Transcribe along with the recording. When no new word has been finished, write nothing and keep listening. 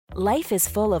Life is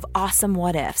full of awesome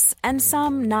what-ifs, and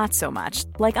some not so much,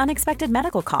 like unexpected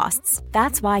medical costs.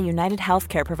 That's why United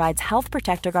Healthcare provides Health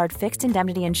Protector Guard fixed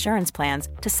indemnity insurance plans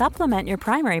to supplement your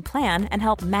primary plan and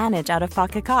help manage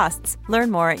out-of-pocket costs.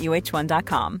 Learn more at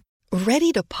uh1.com.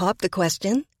 Ready to pop the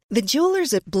question? The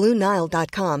jewelers at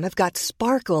BlueNile.com have got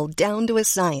sparkle down to a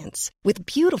science with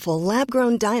beautiful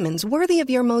lab-grown diamonds worthy of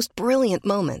your most brilliant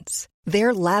moments.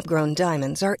 Their lab-grown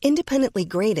diamonds are independently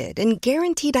graded and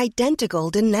guaranteed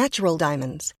identical to natural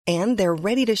diamonds, and they're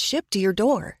ready to ship to your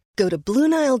door. Go to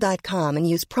BlueNile.com and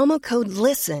use promo code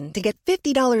LISTEN to get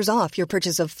 $50 off your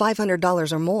purchase of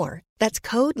 $500 or more. That's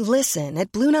code LISTEN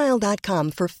at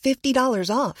BlueNile.com for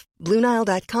 $50 off.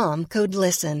 BlueNile.com, code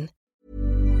LISTEN.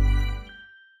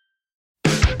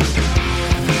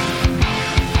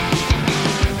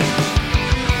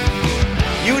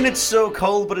 And it's so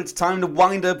cold, but it's time to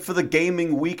wind up for the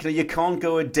gaming week. Now, you can't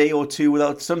go a day or two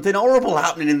without something horrible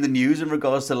happening in the news in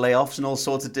regards to layoffs and all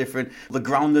sorts of different, the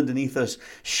ground underneath us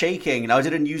shaking. Now, I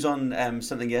did a news on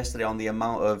something yesterday on the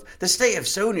amount of the state of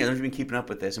Sony. I don't know if you've been keeping up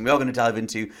with this, and we are going to dive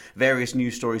into various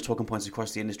news stories, talking points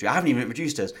across the industry. I haven't even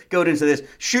introduced us. Going into this,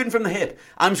 shooting from the hip.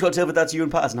 I'm Scott Tilbert, that's Ewan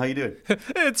Patterson. How you doing?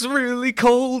 It's really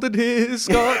cold in here,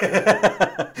 Scott.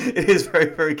 It is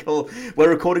very, very cold. We're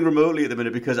recording remotely at the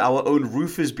minute because our own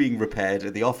roof is being repaired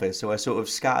at the office, so we're sort of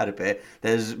scattered a bit.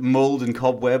 There's mold and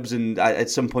cobwebs, and at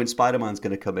some point Spider-Man's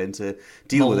going to come in to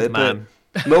deal with it. Man.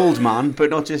 Mold man, but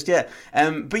not just yet.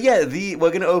 But yeah, we're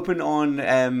going to open on.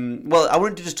 Well, I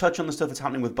wanted to just touch on the stuff that's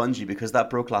happening with Bungie because that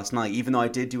broke last night. Even though I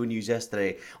did do a news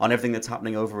yesterday on everything that's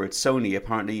happening over at Sony,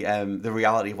 apparently the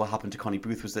reality of what happened to Connie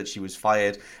Booth was that she was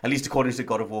fired. At least according to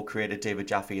God of War creator David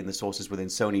Jaffe and the sources within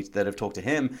Sony that have talked to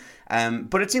him.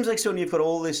 But it seems like Sony have got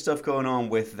all this stuff going on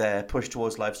with their push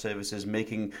towards live services,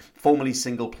 making formerly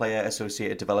single-player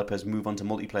associated developers move on to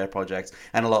multiplayer projects,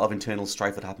 and a lot of internal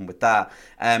strife that happened with that.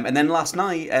 And then last night,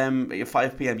 at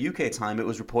 5 p.m. UK time, it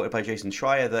was reported by Jason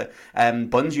Schreier that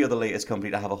Bungie are the latest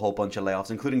company to have a whole bunch of layoffs,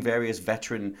 including various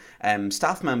veteran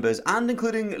staff members, and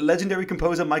including legendary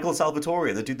composer Michael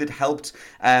Salvatore, the dude that helped.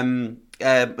 I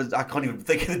can't even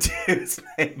think of the dude's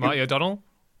name. Marty O'Donnell?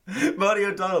 Marty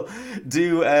O'Donnell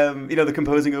do the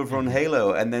composing over on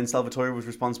Halo, and then Salvatore was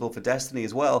responsible for Destiny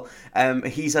as well.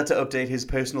 He's had to update his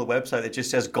personal website that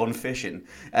just says "Gone Fishing"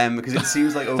 because it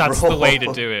seems like overall that's the way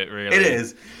to do it. Really, it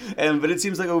is. But it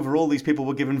seems like overall these people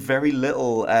were given very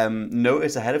little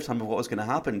notice ahead of time of what was going to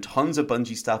happen. Tons of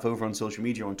Bungie staff over on social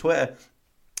media, on Twitter,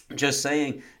 just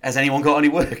saying, has anyone got any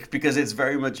work? Because it's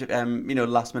very much,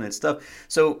 last minute stuff.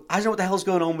 So I don't know what the hell's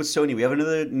going on with Sony. We have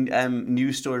another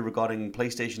news story regarding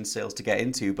PlayStation sales to get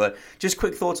into, but just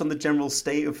quick thoughts on the general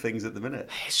state of things at the minute.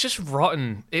 It's just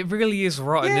rotten. It really is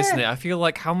rotten, isn't it? I feel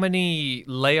like how many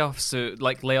layoffs,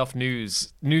 layoff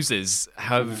newses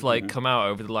have come out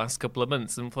over the last couple of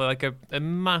months, and for like a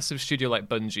massive studio like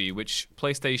Bungie, which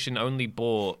PlayStation only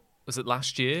bought, was it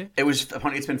last year?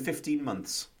 Apparently it's been 15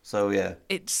 months. So yeah,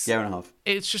 it's year and a half.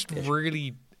 It's just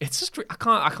really. It's just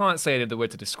I can't say any other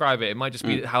word to describe it. It might just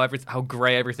be how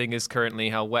grey everything is currently,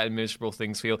 how wet and miserable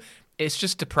things feel. It's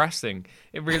just depressing.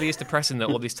 It really is depressing that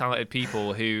all these talented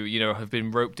people who have been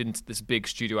roped into this big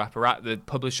studio apparatus, the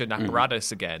publishing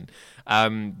apparatus again.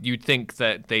 You'd think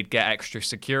that they'd get extra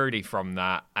security from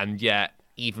that, and yet,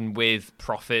 even with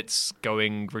profits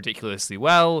going ridiculously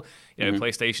well,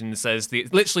 PlayStation says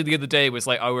literally the other day was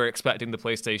like, oh, we're expecting the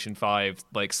PlayStation 5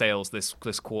 sales this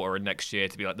quarter and next year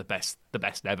to be like the best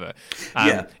ever.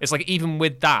 It's like even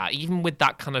with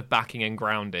that kind of backing and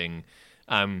grounding,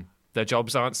 their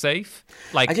jobs aren't safe.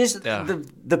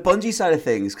 The Bungie side of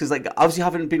things, because obviously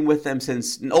haven't been with them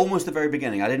since almost the very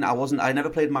beginning. I never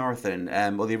played Marathon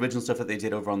or the original stuff that they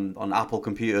did over on Apple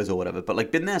computers or whatever, but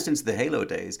been there since the Halo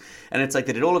days. And it's like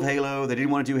they did all of Halo, they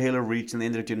didn't want to do Halo Reach, and they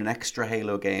ended up doing an extra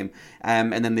Halo game.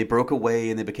 And then they broke away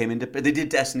and they became they did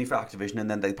Destiny for Activision,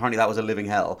 and then apparently that was a living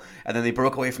hell. And then they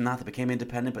broke away from that, they became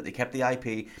independent, but they kept the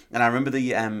IP. And I remember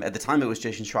at the time it was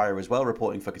Jason Schreier as well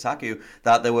reporting for Kotaku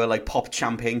that there were popped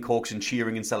champagne corks and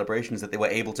cheering and celebrations that they were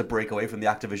able to break away from the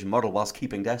Activision model whilst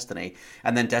keeping Destiny.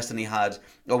 And then Destiny had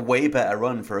a way better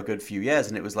run for a good few years,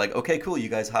 and it was like, okay, cool, you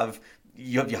guys have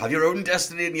you have your own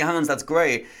destiny in your hands, that's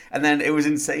great. And then it was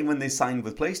insane when they signed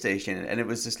with PlayStation, and it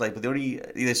was just but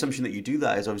the assumption that you do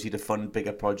that is obviously to fund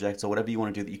bigger projects or whatever you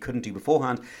want to do that you couldn't do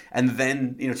beforehand, and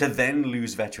then to then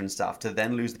lose veteran staff, to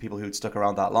then lose the people who had stuck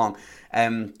around that long,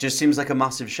 just seems like a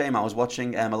massive shame. I was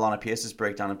watching Alana Pierce's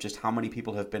breakdown of just how many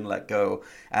people have been let go,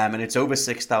 and it's over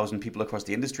 6,000 people across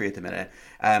the industry at the minute,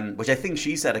 which I think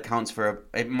she said accounts for,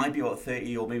 it might be about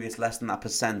 30 or maybe it's less than that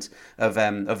 %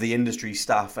 of the industry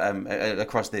staff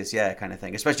across this year, kind of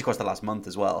thing, especially across the last month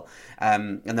as well.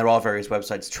 And there are various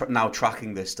websites now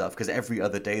tracking this stuff, because every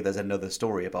other day there's another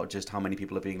story about just how many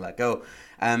people are being let go.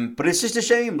 But it's just a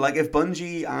shame. Like, if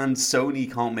Bungie and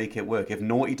Sony can't make it work, if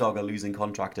Naughty Dog are losing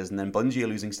contractors and then Bungie are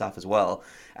losing staff as well,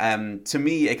 to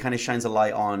me it kind of shines a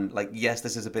light on, like, yes,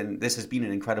 this has been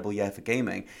an incredible year for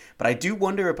gaming, but I do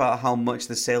wonder about how much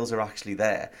the sales are actually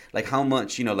there. Like, how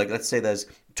much, like, let's say there's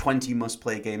 20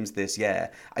 must-play games this year.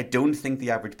 I don't think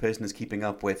the average person is keeping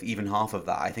up with even half of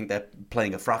that. I think they're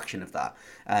playing a fraction of that.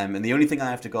 And the only thing I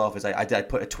have to go off is I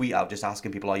put a tweet out just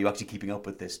asking people, are you actually keeping up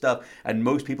with this stuff? And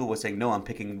most people were saying, no, I'm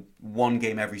picking one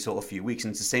game every sort of few weeks.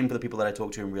 And it's the same for the people that I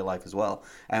talk to in real life as well.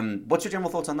 What's your general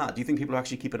thoughts on that? Do you think people are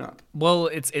actually keeping up? Well,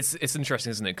 it's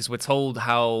interesting, isn't it? Because we're told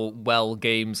how well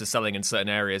games are selling in certain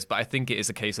areas, but I think it is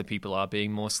a case of people are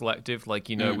being more selective. Like,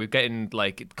 we're getting,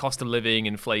 like, cost of living,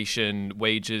 inflation,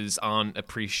 wages aren't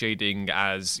appreciating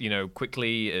as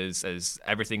quickly as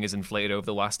everything is inflated over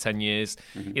the last 10 years.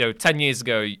 10 years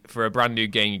ago, for a brand new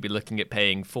game, you'd be looking at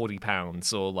paying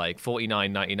 £40 or like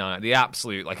 $49.99. The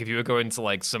absolute, like, if you were going to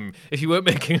if you weren't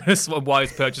making a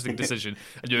wise purchasing decision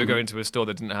and you were going to a store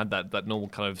that didn't have that normal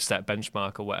kind of set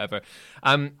benchmark or whatever,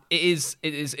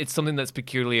 it's something that's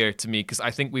peculiar to me, because I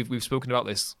think we've spoken about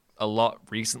this a lot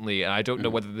recently, and I don't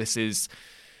know whether this is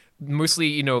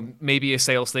mostly, maybe a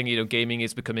sales thing. Gaming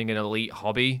is becoming an elite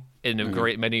hobby in a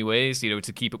great many ways.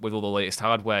 To keep up with all the latest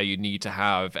hardware, you need to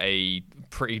have a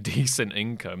pretty decent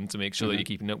income to make sure that you're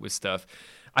keeping up with stuff.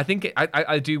 I think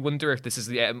I do wonder if this is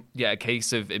a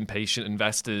case of impatient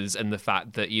investors and the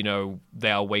fact that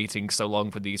they are waiting so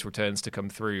long for these returns to come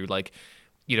through. Like,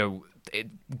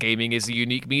 gaming is a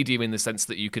unique medium in the sense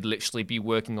that you could literally be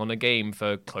working on a game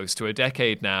for close to a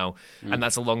decade now, and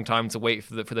that's a long time to wait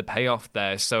for the payoff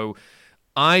there. So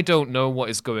I don't know what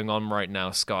is going on right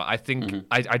now, Scott. I think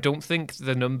I don't think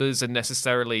the numbers are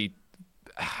necessarily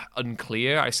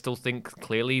unclear. I still think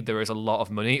clearly there is a lot of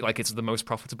money. Like, it's the most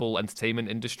profitable entertainment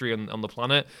industry on the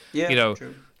planet. Yeah,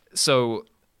 true. So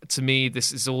to me,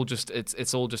 this is all just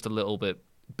it's all just a little bit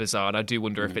bizarre, and I do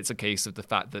wonder if it's a case of the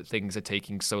fact that things are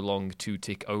taking so long to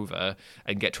tick over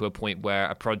and get to a point where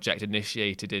a project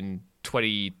initiated in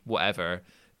 20 whatever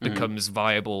becomes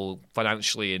viable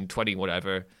financially in 20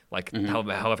 whatever, like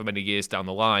however many years down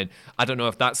the line. I don't know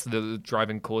if that's the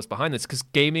driving cause behind this, because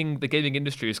the gaming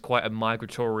industry is quite a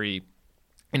migratory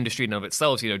industry in and of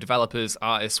itself. Developers,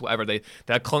 artists, whatever,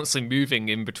 they're constantly moving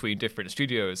in between different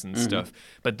studios and stuff.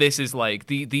 But this is like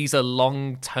these are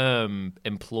long-term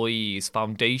employees,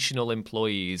 foundational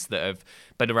employees that have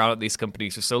been around at these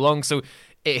companies for so long. So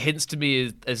it hints to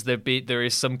me as there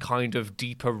is some kind of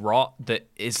deeper rot that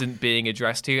isn't being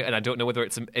addressed here, and I don't know whether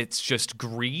it's just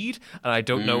greed, and I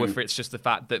don't know if it's just the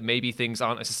fact that maybe things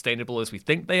aren't as sustainable as we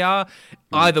think they are.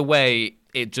 Either way,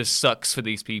 it just sucks for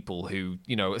these people who,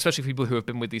 especially people who have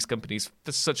been with these companies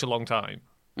for such a long time.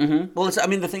 Well,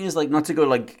 the thing is, like, not to go,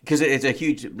 like, because it's a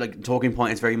huge, like, talking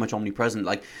point. It's very much omnipresent.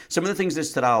 Like, some of the things that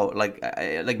stood out,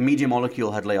 like Media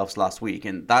Molecule had layoffs last week,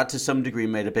 and that to some degree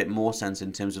made a bit more sense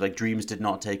in terms of, like, Dreams did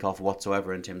not take off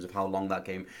whatsoever in terms of how long that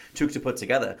game took to put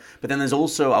together. But then there's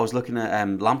also, I was looking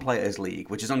at Lamplighters League,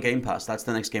 which is on Game Pass. That's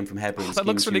the next game from Harebrained That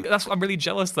looks really. I'm really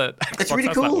jealous that it's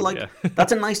really cool.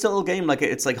 That's a nice little game. Like,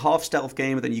 it's like half stealth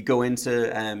game, and then you go into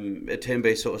a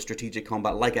turn-based sort of strategic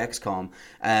combat like XCOM,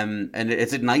 and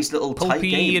it's a nice little tight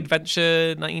game.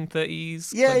 Adventure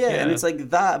 1930s. Yeah, and it's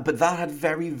like that, but that had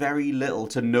very, very little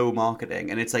to no marketing,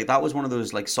 and it's like that was one of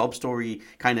those like sob story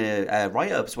kind of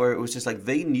write-ups where it was just like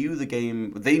they knew the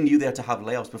game, they knew they had to have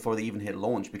layoffs before they even hit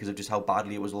launch because of just how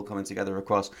badly it was all coming together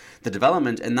across the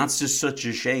development, and that's just such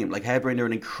a shame. Like, Harebrained are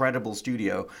an incredible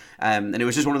studio, and it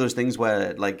was just one of those things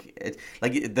where like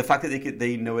the fact that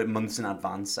they know it months in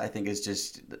advance, I think is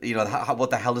just, what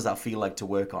the hell does that feel like to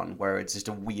work on, where it's just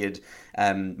a weird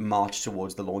march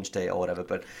towards the launch date or whatever.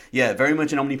 But yeah, very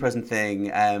much an omnipresent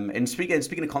thing. And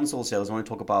speaking of console sales, I want to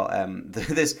talk about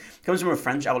this comes from a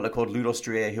French outlet called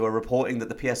L'Austrier, who are reporting that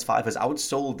the PS5 has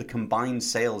outsold the combined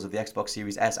sales of the Xbox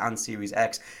Series S and Series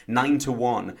X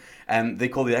 9-1. They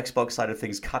call the Xbox side of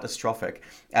things catastrophic.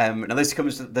 Now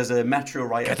there's a Metro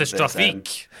write-up.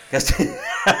 Catastrophic.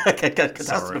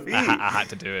 Catastrophic. I had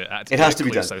to do it. It has to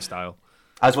be done. So style.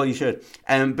 As well you should.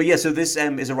 But yeah, so this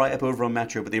is a write-up over on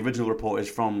Metro, but the original report is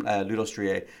from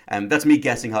L'Austrier. That's me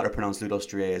guessing how to pronounce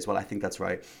L'Austrier as well. I think that's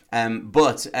right.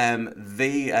 But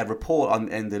they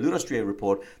report in the L'Austrier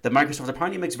report that Microsoft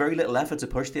apparently makes very little effort to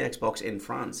push the Xbox in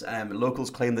France.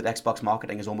 Locals claim that Xbox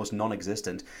marketing is almost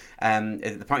non-existent.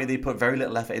 Apparently they put very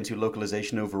little effort into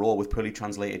localization overall with poorly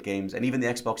translated games, and even the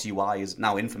Xbox UI is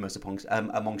now infamous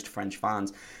amongst French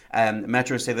fans.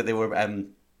 Metro say that they were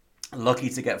lucky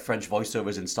to get French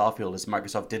voiceovers in Starfield, as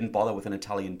Microsoft didn't bother with an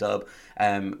Italian dub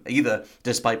either,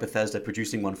 despite Bethesda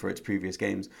producing one for its previous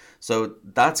games. So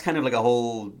that's kind of like a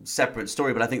whole separate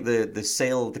story. But I think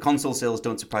the console sales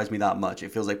don't surprise me that much.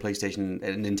 It feels like PlayStation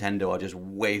and Nintendo are just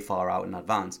way far out in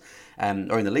advance,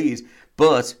 or in the lead.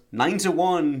 But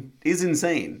 9-1 is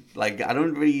insane. Like, I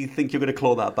don't really think you're going to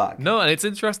claw that back. No, and it's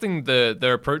interesting that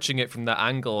they're approaching it from that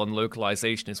angle on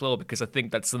localization as well, because I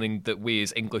think that's something that we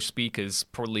as English speakers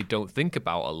probably don't think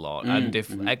about a lot. And if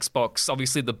Xbox,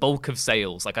 obviously the bulk of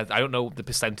sales, like I don't know the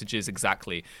percentages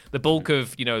exactly, the bulk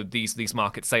of, these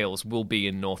market sales will be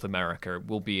in North America,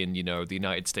 will be in, the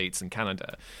United States and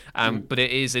Canada. But it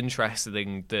is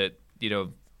interesting that,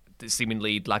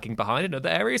 seemingly lagging behind in other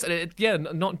areas, and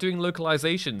not doing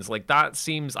localizations like that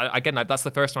seems, again, that's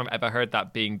the first time I've ever heard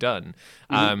that being done.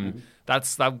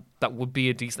 That would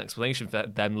be a decent explanation for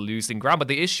them losing ground. But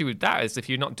the issue with that is if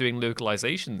you're not doing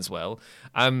localizations well,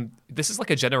 this is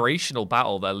like a generational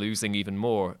battle they're losing even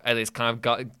more, and it's kind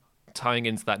of tying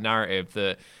into that narrative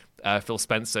that Phil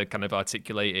Spencer kind of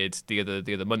articulated the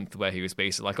other month, where he was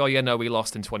basically like, "Oh yeah, no, we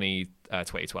lost in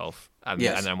 2012, and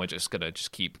then we're just gonna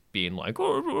keep being like,"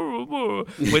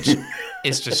 which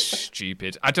is just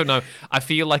stupid. I don't know. I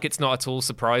feel like it's not at all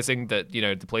surprising that the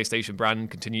PlayStation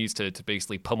brand continues to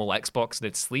basically pummel Xbox in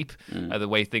its sleep, the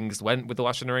way things went with the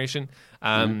last generation.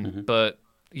 But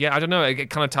yeah, I don't know. It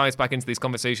kind of ties back into these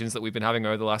conversations that we've been having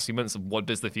over the last few months of what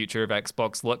does the future of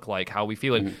Xbox look like, how are we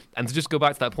feeling? And to just go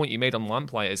back to that point you made on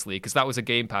Lamplighters League, because that was a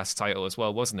Game Pass title as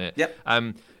well, wasn't it? Yep.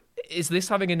 Is this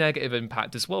having a negative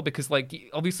impact as well? Because, like,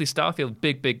 obviously Starfield,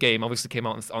 big game, obviously came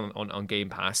out on Game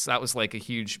Pass. That was, like, a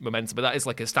huge momentum, but that is,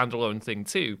 like, a standalone thing,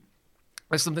 too.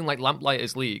 There's something like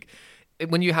Lamplighters League.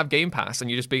 When you have Game Pass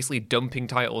and you're just basically dumping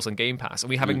titles on Game Pass,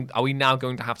 are we now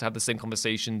going to have the same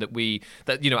conversation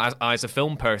that as a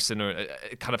film person, or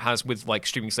kind of has with like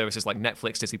streaming services like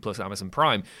Netflix, Disney Plus, Amazon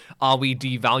Prime? Are we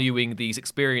devaluing these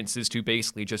experiences to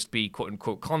basically just be quote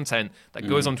unquote content that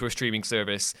goes onto a streaming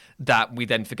service that we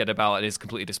then forget about and is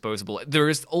completely disposable? There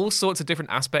is all sorts of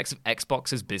different aspects of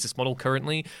Xbox's business model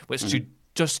currently, which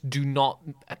just do not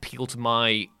appeal to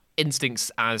my instincts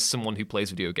as someone who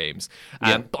plays video games.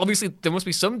 But obviously there must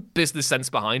be some business sense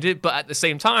behind it, but at the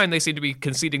same time they seem to be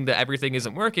conceding that everything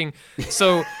isn't working.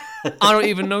 So I don't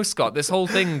even know, Scott. This whole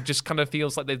thing just kind of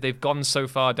feels like they've gone so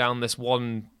far down this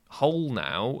one hole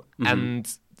now, and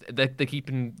they're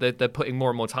putting more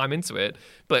and more time into it.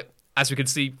 But as we can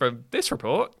see from this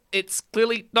report, it's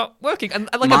clearly not working. And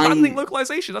like abandoning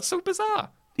localization, that's so bizarre.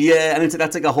 Yeah, and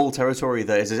that's like a whole territory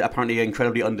that is apparently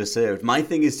incredibly underserved. My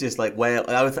thing is just like, where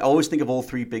I always think of all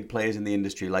three big players in the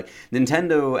industry, like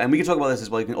Nintendo, and we can talk about this as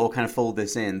well, you can all kind of fold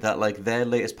this in, that like their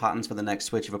latest patents for the next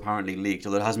Switch have apparently leaked,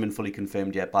 although it hasn't been fully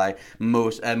confirmed yet by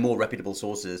most more reputable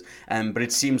sources. But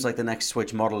it seems like the next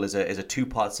Switch model is a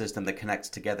two-part system that connects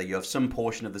together. You have some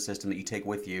portion of the system that you take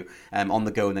with you on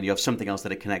the go, and then you have something else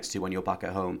that it connects to when you're back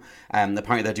at home.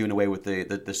 Apparently they're doing away with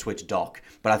the Switch dock,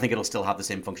 but I think it'll still have the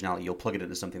same functionality. You'll plug it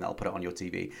into something that'll put it on your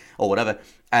TV or whatever.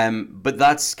 But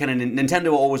that's kind of Nintendo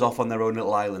are always off on their own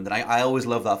little island, and I always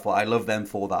love that I love them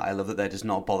for that. I love that they're just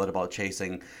not bothered about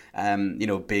chasing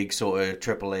big sort of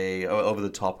AAA over the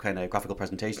top kind of graphical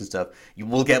presentation stuff. You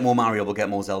will get more Mario, we'll get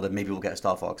more Zelda, maybe we'll get a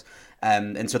Star Fox.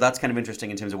 And so that's kind of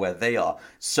interesting in terms of where they are.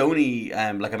 Sony,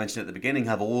 like I mentioned at the beginning,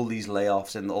 have all these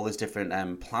layoffs and all this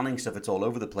different planning stuff. It's all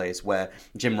over the place, where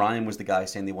Jim Ryan was the guy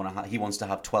saying he wants to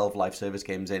have 12 live service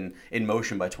games in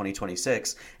motion by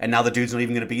 2026, and now the dude's not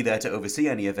even going to be there to oversee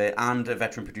any of it, and a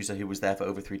veteran producer who was there for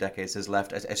over 3 decades has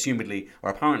left, assumedly or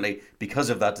apparently because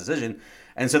of that decision.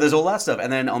 And so there's all that stuff.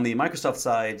 And then on the Microsoft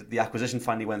side, the acquisition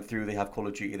finally went through. They have Call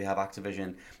of Duty, they have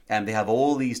Activision, and they have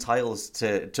all these titles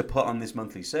to put on this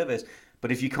monthly service.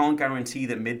 But if you can't guarantee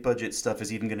that mid-budget stuff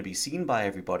is even going to be seen by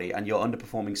everybody, and you're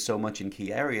underperforming so much in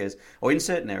key areas, or in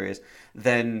certain areas,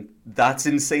 then that's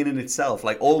insane in itself.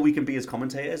 Like, all we can be as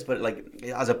commentators, but like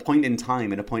as a point in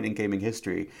time, and a point in gaming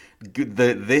history,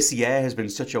 this year has been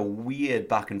such a weird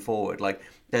back and forward. Like,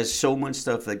 there's so much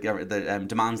stuff that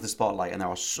demands the spotlight, and there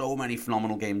are so many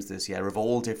phenomenal games this year of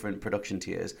all different production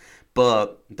tiers,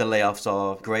 but the layoffs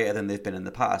are greater than they've been in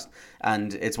the past.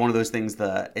 And it's one of those things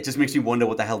that it just makes you wonder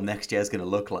what the hell next year is going to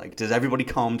look like. Does everybody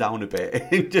calm down a bit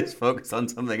and just focus on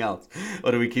something else?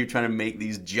 Or do we keep trying to make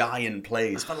these giant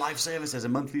plays for live services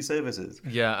and monthly services?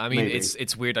 Yeah, I mean,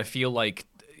 it's weird. I feel like,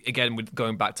 again, with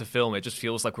going back to film, it just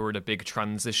feels like we're at a big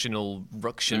transitional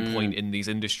ruction point in these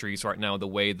industries right now. The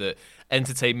way that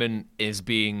entertainment is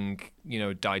being,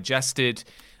 digested,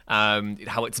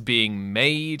 how it's being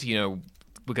made.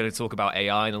 We're going to talk about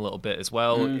AI in a little bit as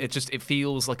well. It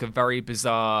feels like a very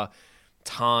bizarre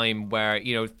time where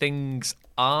things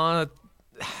are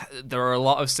there are a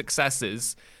lot of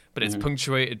successes, but it's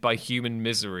punctuated by human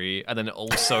misery, and then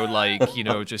also like, you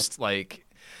know, just like,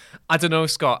 I don't know,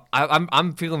 Scott.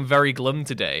 I'm feeling very glum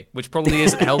today, which probably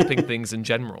isn't helping things in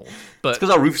general. But it's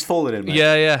because our roof's falling in, mate.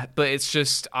 Yeah. But it's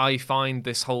just, I find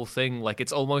this whole thing, like,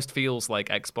 it almost feels like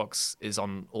Xbox is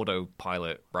on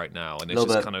autopilot right now, and it's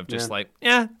just kind of just like,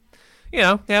 yeah. You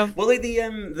know, yeah. Well, like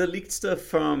the leaked stuff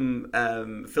from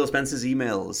Phil Spencer's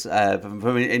emails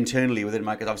from internally within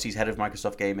Microsoft. Obviously, he's head of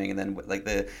Microsoft Gaming, and then like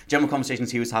the general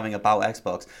conversations he was having about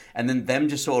Xbox, and then them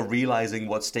just sort of realizing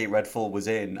what state Redfall was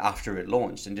in after it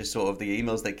launched, and just sort of the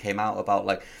emails that came out about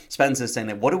like Spencer saying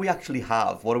that, what do we actually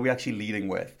have? What are we actually leading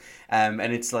with? And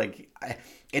it's like,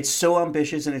 it's so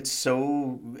ambitious, and it's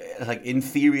so, like, in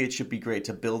theory it should be great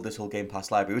to build this whole Game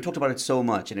Pass library. We talked about it so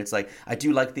much, and it's like, I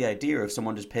do like the idea of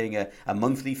someone just paying a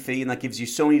monthly fee, and that gives you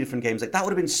so many different games. Like, that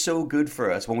would have been so good for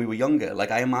us when we were younger.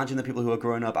 Like, I imagine the people who are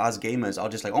growing up as gamers are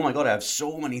just like, oh my god, I have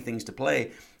so many things to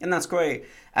play, and that's great.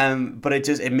 But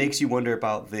it makes you wonder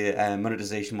about the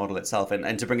monetization model itself,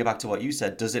 and to bring it back to what you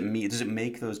said, does it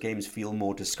make those games feel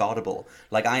more discardable?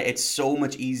 Like, it's so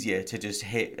much easier to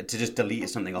just delete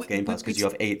something off Game Pass because you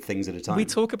have 8 things at a time. We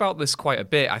talk about this quite a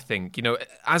bit, I think. You know,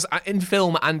 as in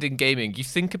film and in gaming, you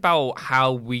think about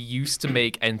how we used to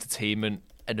make entertainment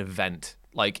an event.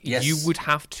 Like, yes. You would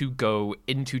have to go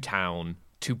into town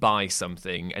to buy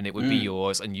something, and it would be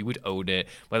yours, and you would own it.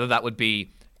 Whether that would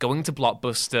be going to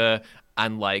Blockbuster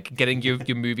and like getting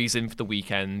your movies in for the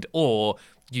weekend, or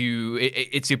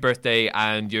it's your birthday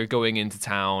and you're going into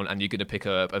town and you're going to pick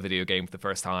up a video game for the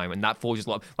first time, and that forges a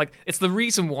lot. Like, it's the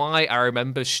reason why I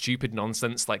remember stupid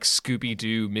nonsense like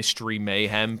Scooby-Doo Mystery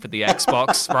Mayhem for the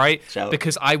Xbox, right?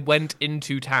 Because I went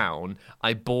into town,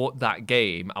 I bought that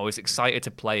game, I was excited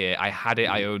to play it, I had it,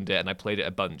 I owned it, and I played it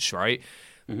a bunch, right?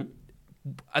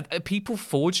 Are people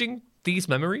forging these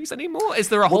memories anymore? Is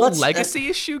there a whole legacy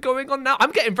issue going on now?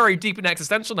 I'm getting very deep and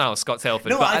existential now, Scott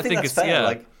Tailford. No, but I think it's fair. Yeah.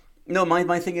 Like, no,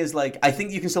 my thing is, like, I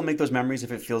think you can still make those memories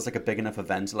if it feels like a big enough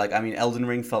event. Like, I mean, Elden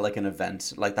Ring felt like an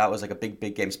event. Like, that was like a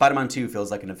big game. Spider-Man 2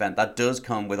 feels like an event. That does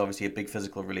come with, obviously, a big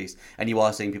physical release, and you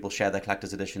are seeing people share their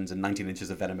collector's editions and 19 inches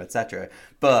of Venom, etc.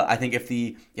 But I think if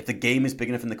the game is big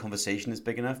enough and the conversation is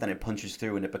big enough, then it punches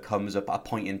through and it becomes a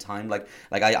point in time. Like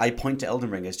I point to Elden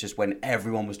Ring as just when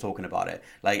everyone was talking about it.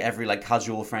 Like, every like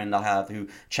casual friend I have who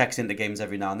checks into games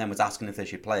every now and then was asking if they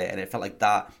should play it, and it felt like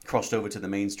that crossed over to the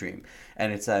mainstream.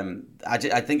 And it's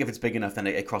I think if it's big enough, then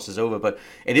it crosses over. But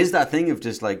it is that thing of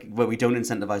just like, where we don't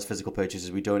incentivize physical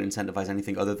purchases, we don't incentivize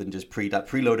anything other than just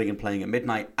preloading and playing at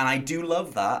midnight. And I do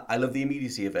love that. I love the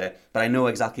immediacy of it, but I know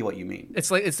exactly what you mean. It's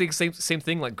the same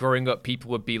thing. Like, growing up, people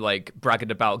would be like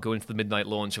bragging about going to the midnight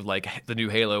launch of like the new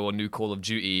Halo or new Call of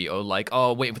Duty, or like,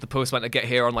 oh, waiting for the postman to get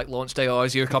here on like launch day, or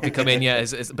is your copy come in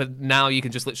yet? But now you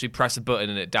can just literally press a button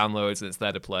and it downloads and it's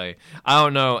there to play. I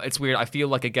don't know. It's weird. I feel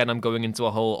like, again, I'm going into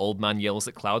a whole old man yells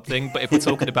at cloud thing. But if we're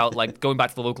talking about like going back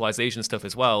to the localization stuff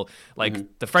as well,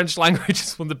 like the French language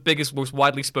is one of the biggest, most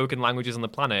widely spoken languages on the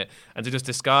planet, and to just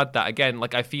discard that again,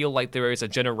 like, I feel like there is a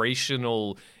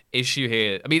generational issue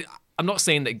here. I mean, I'm not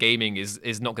saying that gaming is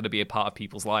not going to be a part of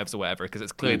people's lives or whatever, because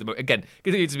it's clearly again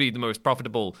continues to be the most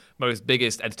profitable, most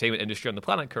biggest entertainment industry on the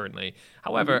planet currently.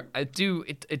 However,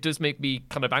 it does make me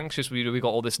kind of anxious. We got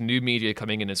all this new media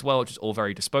coming in as well, which is all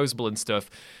very disposable and stuff.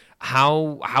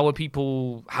 How are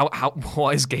people?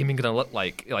 What is gaming going to look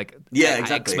like? Like,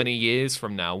 exactly. X many years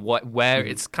from now? Where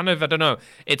it's kind of, I don't know.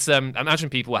 It's I imagine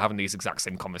people were having these exact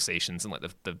same conversations in like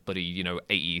the bloody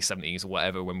 80s, 70s or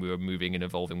whatever, when we were moving and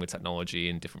evolving with technology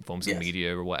and different forms of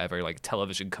media or whatever. Like,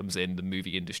 television comes in, the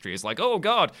movie industry is like, oh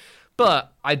god.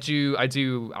 But I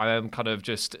am kind of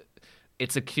just.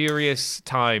 It's a curious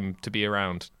time to be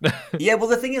around. Yeah, well,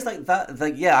 the thing is, like that,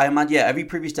 like, I imagine, every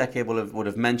previous decade would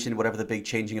have mentioned whatever the big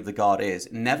changing of the guard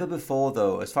is. Never before,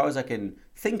 though, as far as I can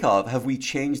think of, have we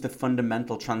changed the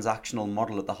fundamental transactional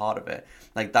model at the heart of it.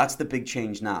 Like, that's the big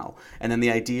change now. And then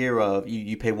the idea of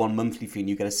you pay one monthly fee and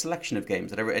you get a selection of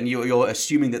games, and you're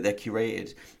assuming that they're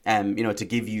curated, to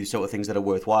give you sort of things that are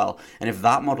worthwhile. And if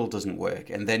that model doesn't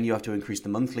work, and then you have to increase the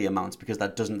monthly amounts because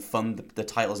that doesn't fund the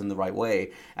titles in the right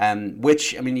way,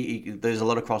 which, I mean, there's a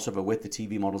lot of crossover with the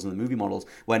TV models and the movie models,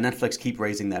 where Netflix keep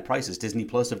raising their prices. Disney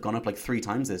Plus have gone up like 3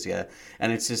 times this year,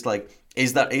 and it's just like,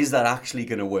 is that actually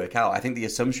going to work out? I think the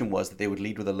assumption was that they would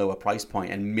lead with a lower price point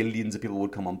and millions of people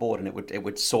would come on board and it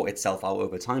would sort itself out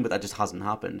over time, but that just hasn't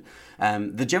happened.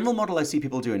 The general model I see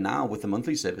people doing now with the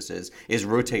monthly services is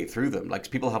rotate through them.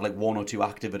 Like, people have like 1 or 2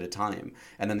 active at a time,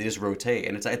 and then they just rotate.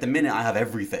 And it's like, at the minute I have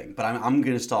everything, but I'm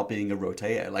going to start being a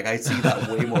rotator. Like, I see that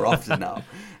way more often now.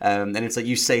 And it's like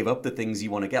you save up the things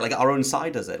you want to get. Like our own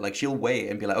side does it. Like she'll wait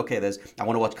and be like, okay, I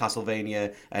want to watch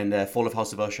Castlevania and Fall of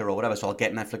House of Usher or whatever, so I'll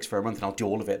get Netflix for a month and I'll do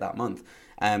all of it that month.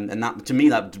 And that, to me,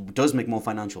 that does make more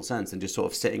financial sense than just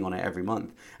sort of sitting on it every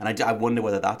month. And I wonder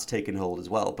whether that's taken hold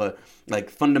as well. But like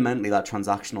fundamentally, that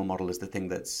transactional model is the thing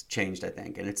that's changed, I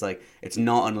think. And it's like, it's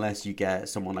not unless you get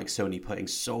someone like Sony putting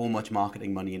so much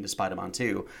marketing money into Spider-Man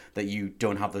 2 that you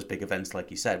don't have those big events, like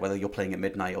you said, whether you're playing at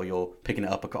midnight or you're picking it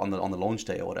up on the launch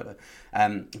day or whatever.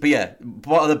 But yeah,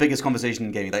 what are the biggest conversation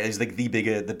in gaming? Like, is like the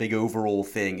big overall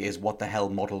thing is what the hell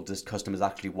model does customers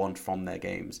actually want from their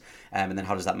games, and then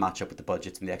how does that match up with the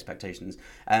budgets and the expectations?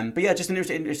 But yeah, just an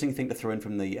interesting thing to throw in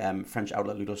from the French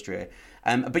outlet Ludostria.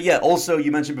 But yeah, also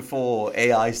you mentioned before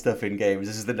AI stuff in games.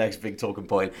 This is the next big talking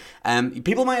point.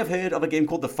 People might have heard of a game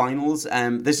called The Finals.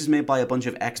 This is made by a bunch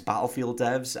of ex-Battlefield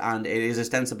devs, and it is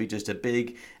ostensibly just a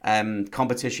big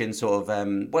competition sort of,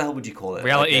 what the hell would you call it?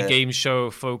 Reality game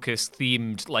show focused,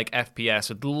 themed, like FPS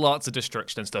with lots of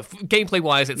destruction and stuff.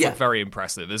 Gameplay-wise, it's like very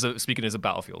impressive, speaking as a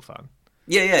Battlefield fan.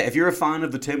 Yeah. If you're a fan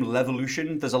of the term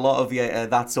Levolution, there's a lot of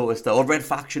that sort of stuff. Or Red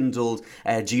Faction's old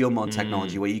geomod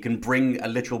technology, where you can bring a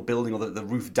literal building or the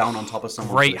roof down on top of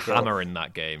someone. Great hammer in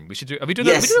that game. We should do. Have we done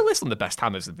a list on the best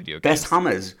hammers in video games? Best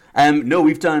hammers. No,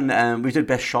 we did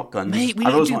best shotguns. Mate, we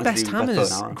need to do best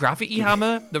hammers. Gravity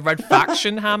hammer, the Red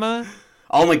Faction hammer.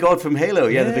 Oh my god, from Halo,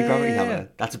 the big gravity hammer.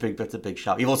 That's a big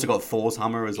shout. You've also got Thor's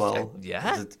hammer as well.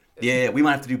 Yeah, we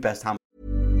might have to do best hammer.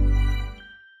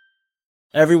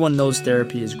 Everyone knows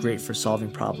therapy is great for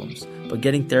solving problems, but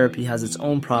getting therapy has its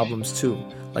own problems too,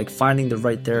 like finding the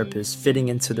right therapist, fitting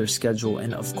into their schedule,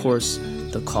 and of course,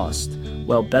 the cost.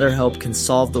 Well, BetterHelp can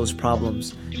solve those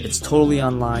problems. It's totally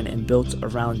online and built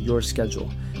around your schedule.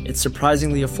 It's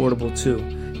surprisingly affordable too.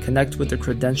 Connect with a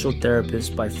credentialed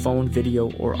therapist by phone,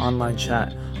 video, or online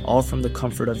chat, all from the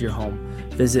comfort of your home.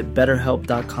 Visit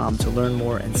BetterHelp.com to learn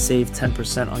more and save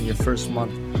 10% on your first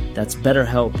month. That's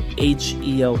BetterHelp,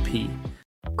 H-E-L-P.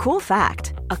 Cool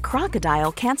fact, a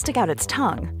crocodile can't stick out its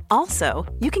tongue.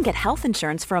 Also, you can get health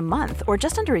insurance for a month or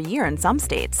just under a year in some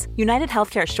states. United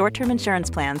Healthcare short-term insurance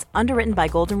plans, underwritten by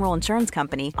Golden Rule Insurance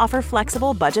Company, offer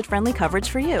flexible, budget-friendly coverage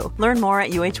for you. Learn more at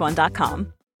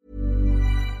UH1.com.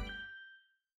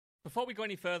 Before we go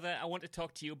any further, I want to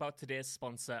talk to you about today's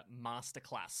sponsor,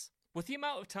 Masterclass. With the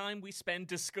amount of time we spend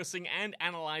discussing and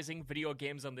analysing video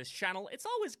games on this channel, it's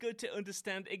always good to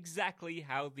understand exactly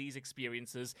how these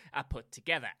experiences are put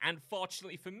together. And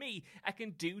fortunately for me, I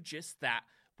can do just that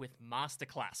with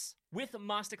Masterclass. With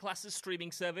Masterclass's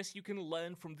streaming service, you can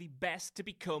learn from the best to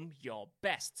become your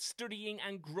best, studying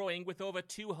and growing with over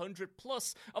 200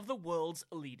 plus of the world's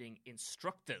leading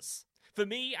instructors. For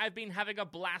me, I've been having a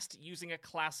blast using a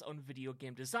class on video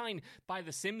game design by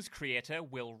The Sims creator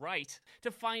Will Wright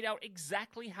to find out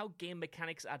exactly how game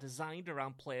mechanics are designed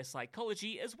around player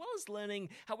psychology, as well as learning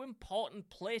how important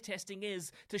playtesting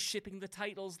is to shipping the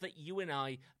titles that you and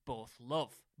I both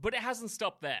love. But it hasn't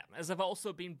stopped there, as I've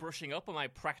also been brushing up on my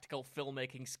practical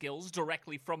filmmaking skills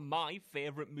directly from my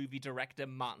favourite movie director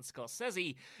Martin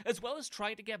Scorsese, as well as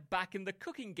trying to get back in the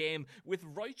cooking game with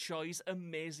Roy Choi's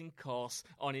amazing course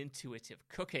on intuitive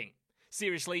cooking.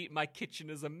 Seriously, my kitchen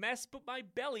is a mess, but my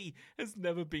belly has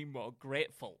never been more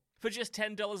grateful. For just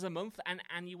 $10 a month, an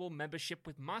annual membership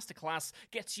with Masterclass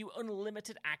gets you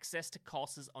unlimited access to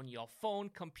courses on your phone,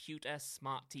 computer,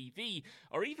 smart TV,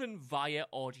 or even via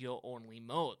audio-only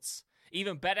modes.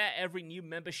 Even better, every new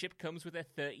membership comes with a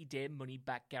 30-day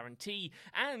money-back guarantee,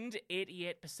 and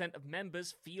 88% of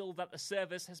members feel that the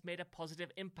service has made a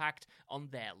positive impact on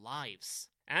their lives.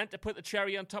 And to put the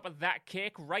cherry on top of that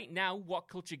cake, right now, What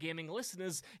Culture Gaming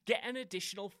listeners get an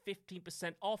additional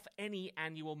 15% off any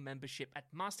annual membership at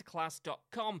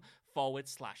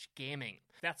masterclass.com/gaming.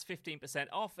 That's 15%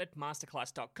 off at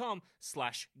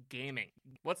masterclass.com/gaming.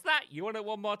 What's that? You want it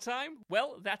one more time?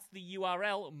 Well, that's the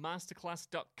URL,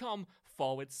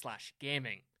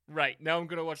 masterclass.com/gaming. Right, now I'm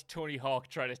going to watch Tony Hawk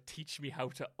try to teach me how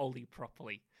to ollie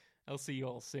properly. I'll see you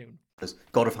all soon.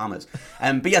 God of Hammers.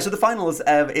 But yeah, so the finals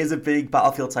is a big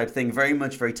Battlefield type thing,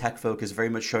 very tech focused, very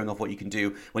much showing off what you can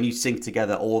do when you sync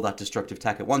together all that destructive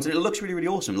tech at once. And it looks really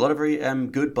awesome. A lot of very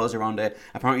good buzz around it.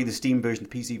 Apparently the Steam version, the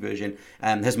PC version,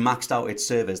 has maxed out its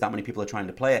servers. That many people are trying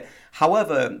to play it.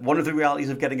 However, one of the realities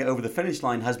of getting it over the finish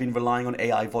line has been relying on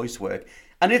AI voice work.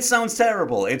 And it sounds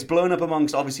terrible. It's blown up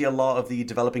amongst, obviously, a lot of the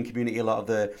developing community, a lot of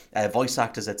the voice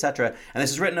actors, etc. And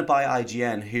this is written up by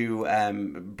IGN, who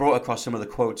brought across some of the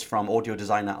quotes from audio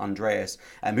designer Andreas,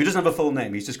 who doesn't have a full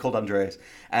name, he's just called Andreas,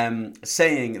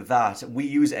 saying that we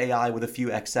use AI with a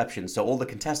few exceptions. So all the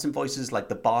contestant voices, like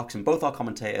the barks and both our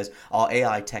commentators, are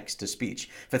AI text-to-speech.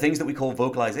 For things that we call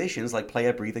vocalizations, like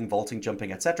player breathing, vaulting,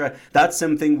 jumping, etc., that's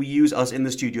something we use us in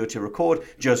the studio to record,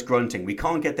 just grunting. We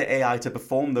can't get the AI to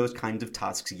perform those kinds of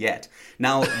tasks yet.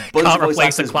 Now, can't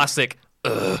replace the classic.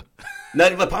 No,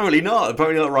 apparently not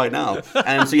right now.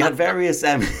 So you had various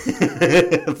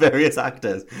various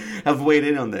actors have weighed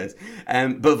in on this.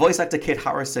 But voice actor Kit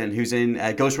Harrison, who's in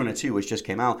Ghost Runner 2, which just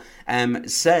came out,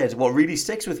 said what really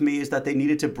sticks with me is that they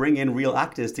needed to bring in real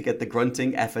actors to get the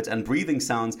grunting, effort, and breathing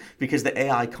sounds because the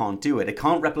AI can't do it. It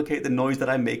can't replicate the noise that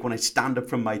I make when I stand up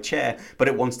from my chair, but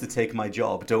it wants to take my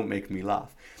job. Don't make me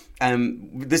laugh.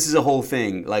 This is a whole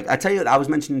thing. Like, I tell you, I was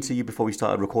mentioning to you before we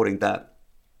started recording that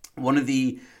one of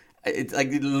the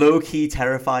low-key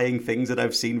terrifying things that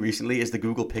I've seen recently is the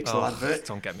Google Pixel advert.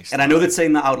 Don't get me started. And I know that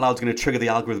saying that out loud is going to trigger the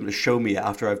algorithm to show me it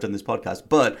after I've done this podcast.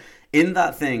 But in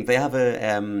that thing, they have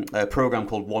a program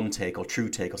called One Take or True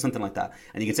Take or something like that.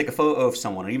 And you can take a photo of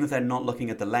someone, and even if they're not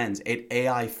looking at the lens,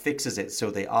 AI fixes it so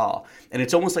they are. And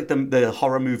it's almost like the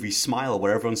horror movie Smile,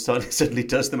 where everyone suddenly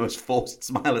does the most forced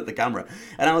smile at the camera.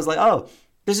 And I was like, oh,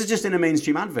 this is just in a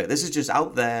mainstream advert. This is just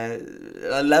out there.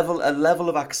 A level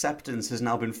of acceptance has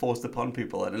now been forced upon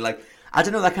people. And like, I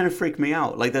don't know, that kind of freaked me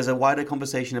out. Like, there's a wider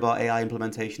conversation about AI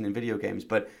implementation in video games,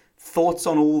 but thoughts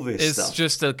on all this stuff? It's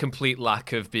just a complete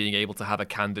lack of being able to have a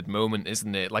candid moment,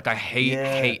 isn't it? Like, I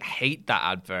hate that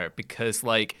advert because,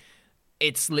 like,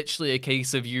 it's literally a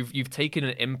case of you've taken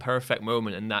an imperfect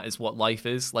moment, and that is what life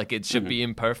is. Like, it should be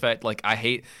imperfect. Like,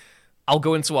 I'll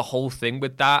go into a whole thing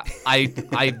with that.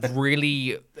 I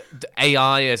really,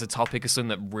 AI as a topic is something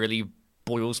that really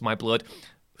boils my blood,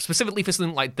 specifically for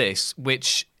something like this,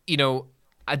 which, you know,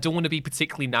 I don't want to be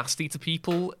particularly nasty to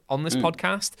people on this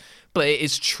podcast, but it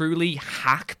is truly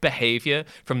hack behavior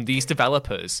from these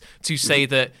developers to say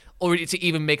that, or to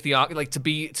even make the argument,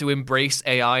 like to embrace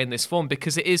AI in this form,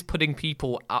 because it is putting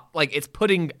people, it's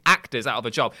putting actors out of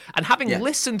a job. And having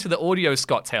listened to the audio,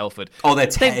 Scott Tailford,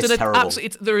 they've done terrible.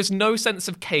 There is no sense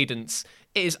of cadence.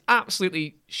 It is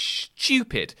absolutely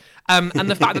stupid. And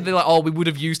the fact that they're like, oh, we would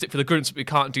have used it for the grunts, but we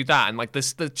can't do that. And like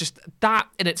this, just that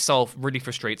in itself really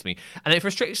frustrates me. And it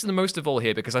frustrates me the most of all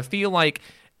here because I feel like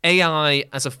AI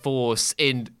as a force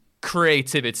in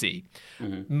creativity,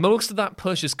 most of that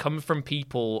push has come from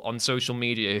people on social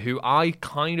media who I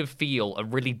kind of feel are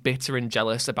really bitter and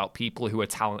jealous about people who are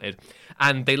talented.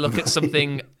 And they look at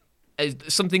something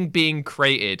being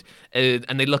created,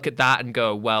 and they look at that and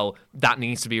go, well, that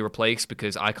needs to be replaced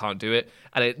because I can't do it.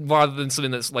 And rather than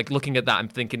something that's like looking at that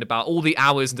and thinking about all the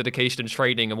hours and dedication and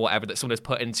training and whatever that someone has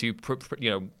put into,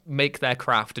 make their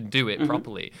craft and do it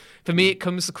properly. For me, it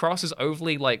comes across as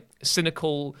overly like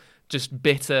cynical, just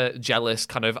bitter, jealous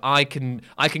kind of, I can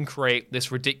create this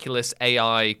ridiculous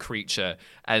AI creature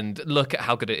and look at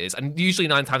how good it is. And usually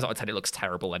 9 times out of 10, it looks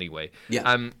terrible anyway.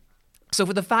 Yeah. So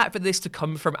for the fact for this to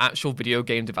come from actual video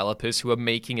game developers who are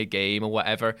making a game or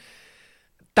whatever,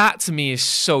 that to me is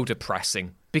so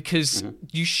depressing because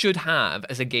you should have,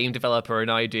 as a game developer, an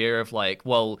idea of like,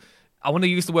 well, I want to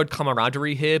use the word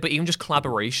camaraderie here, but even just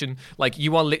collaboration. Like,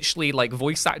 you are literally, like,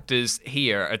 voice actors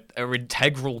here are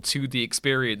integral to the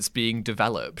experience being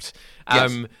developed.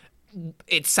 Yes.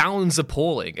 It sounds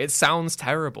appalling. It sounds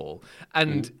terrible.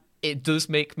 And it does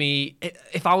make me,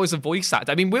 if I was a voice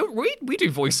actor, I mean, we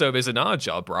do voiceovers in our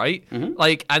job, right?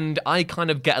 Like, and I kind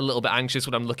of get a little bit anxious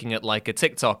when I'm looking at like a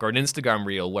TikTok or an Instagram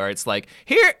reel where it's like,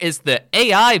 here is the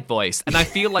AI voice. And I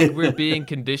feel like we're being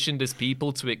conditioned as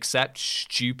people to accept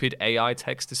stupid AI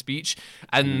text-to-speech.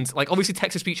 And like, obviously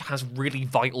text-to-speech has really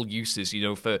vital uses, you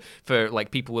know, for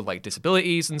like people with like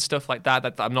disabilities and stuff like that.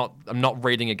 That I'm not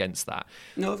rating against that.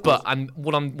 No, of course. But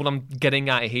what I'm getting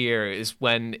at here is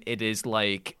when it is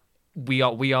like, we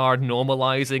are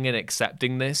normalizing and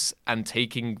accepting this and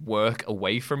taking work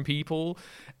away from people,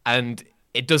 and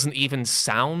it doesn't even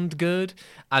sound good.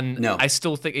 And no. I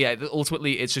still think,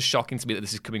 ultimately it's just shocking to me that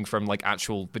this is coming from like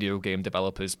actual video game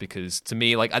developers, because to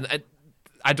me, like,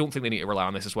 I don't think they need to rely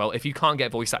on this as well. If you can't get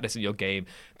voice actors in your game,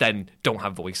 then don't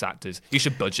have voice actors. You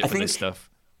should budget for this stuff.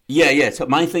 Yeah. So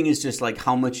my thing is just like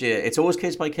how much it's always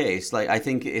case by case. Like, I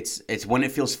think it's when it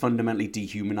feels fundamentally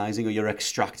dehumanizing, or you're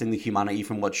extracting the humanity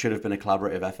from what should have been a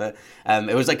collaborative effort.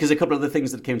 It was like, because a couple of the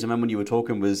things that came to mind when you were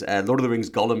talking was Lord of the Rings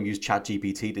Gollum used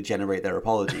ChatGPT to generate their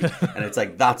apology, and it's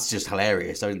like, that's just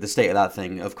hilarious. I mean, the state of that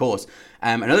thing, of course.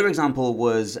 Another example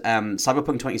was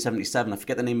Cyberpunk 2077. I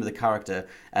forget the name of the character.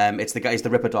 It's the guy, it's the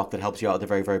Ripper Doc that helps you out at the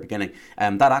very, very beginning.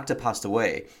 That actor passed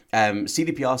away.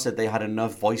 CDPR said they had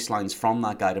enough voice lines from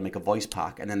that guy to to make a voice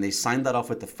pack, and then they signed that off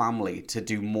with the family to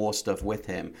do more stuff with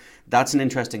him. That's an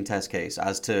interesting test case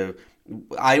as to.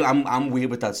 I'm weird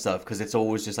with that stuff because it's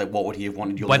always just like, what would he have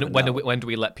wanted? When do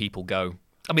we let people go?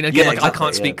 I mean, again, exactly, I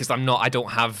can't speak because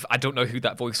I don't know who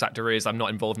that voice actor is. I'm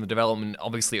not involved in the development.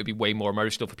 Obviously, it would be way more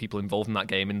emotional for people involved in that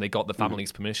game, and they got the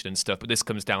family's permission and stuff. But this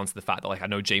comes down to the fact that, like, I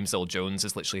know James Earl Jones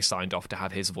has literally signed off to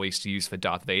have his voice used for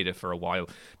Darth Vader for a while.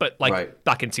 But like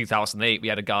back in 2008, we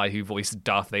had a guy who voiced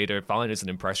Darth Vader fine as an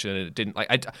impression, and it didn't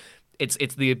like. It's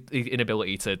the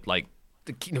inability to like,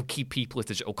 keep people as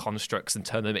digital constructs and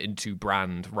turn them into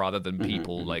brand rather than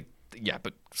people like. Yeah,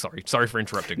 but sorry for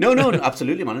interrupting. No,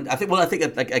 absolutely, man. I think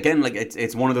like again, like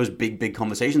it's one of those big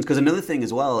conversations. Because another thing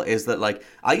as well is that like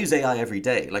I use AI every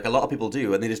day, like a lot of people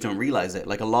do, and they just don't realize it.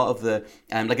 Like a lot of the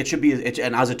like it should be,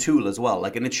 and as a tool as well.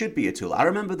 Like, and it should be a tool. I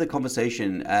remember the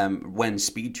conversation when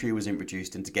SpeedTree was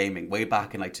introduced into gaming way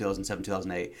back in like 2007,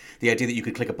 2008. The idea that you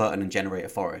could click a button and generate a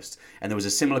forest, and there was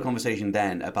a similar conversation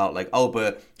then about like, oh,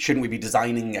 but shouldn't we be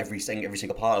designing every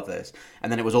single part of this? And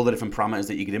then it was all the different parameters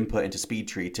that you could input into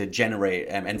SpeedTree to generate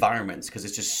environments, because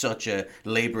it's just such a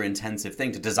labor intensive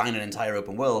thing to design an entire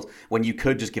open world when you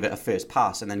could just give it a first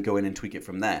pass and then go in and tweak it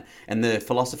from there. And the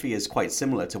philosophy is quite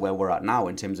similar to where we're at now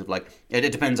in terms of like,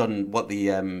 it depends on what the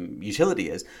utility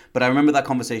is. But I remember that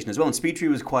conversation as well, and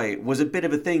SpeedTree was a bit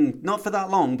of a thing, not for that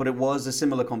long, but it was a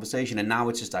similar conversation, and now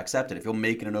it's just accepted. If you're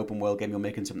making an open world game, you're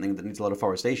making something that needs a lot of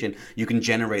forestation, you can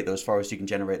generate those forests, you can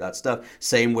generate that stuff.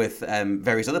 Same with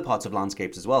various other parts of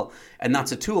landscapes as well. And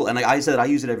that's a tool. And like I said, I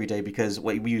use it every day because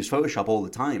we use Photoshop all the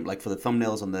time, like for the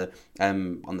thumbnails on the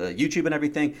YouTube and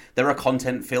everything. There are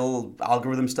content fill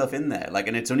algorithm stuff in there, like,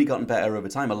 and it's only gotten better over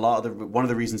time. One of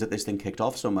the reasons that this thing kicked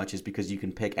off so much is because you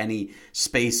can pick any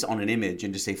space on an image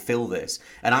and just say fill this.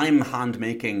 And I'm hand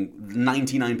making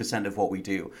 99% of what we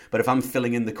do, but if I'm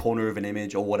filling in the corner of an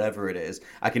image or whatever it is,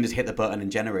 I can just hit the button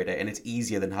and generate it, and it's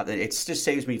easier than it just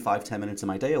saves me 5-10 minutes of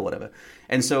my day or whatever.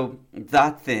 And so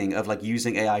that thing of like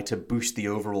using AI to boost the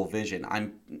overall vision,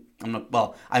 I'm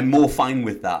more fine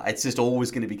with that. It's just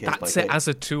always going to be case by case. That's it as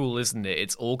a tool, isn't it?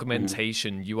 It's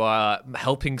augmentation. You are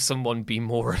helping someone be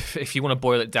more, if you want to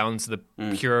boil it down to the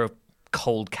pure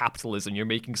cold capitalism, you're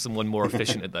making someone more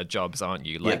efficient at their jobs, aren't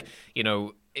you? Like,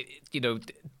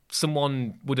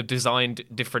 someone would have designed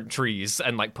different trees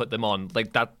and like put them on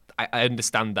like that. I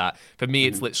understand that. For me,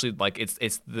 it's literally like it's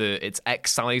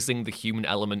excising the human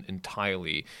element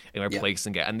entirely and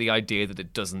replacing it, and the idea that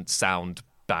it doesn't sound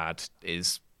bad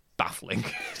is baffling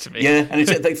to me. Yeah, and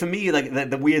it's like for me, like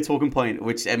the weird talking point,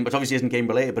 which obviously isn't game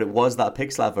related, but it was that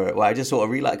Pixel where I just sort of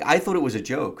realized, I thought it was a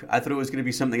joke. I thought it was going to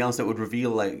be something else that would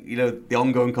reveal like, the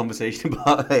ongoing conversation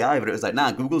about AI, but it was like,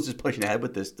 nah, Google's just pushing ahead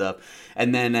with this stuff.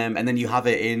 And then you have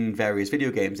it in various video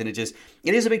games, and it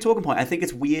is a big talking point. I think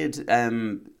it's weird.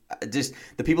 Just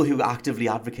the people who actively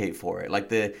advocate for it, like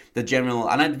the general,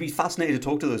 and I'd be fascinated to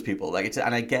talk to those people. Like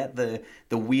and I get the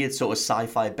weird sort of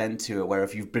sci-fi bent to it, where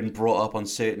if you've been brought up on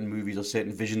certain movies or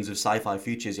certain visions of sci-fi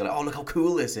futures, you're like, oh, look how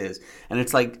cool this is. And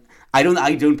it's like, I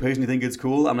don't personally think it's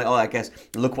cool. I'm like, oh, I guess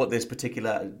look what this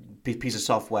particular piece of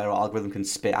software or algorithm can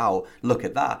spit out. Look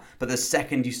at that. But the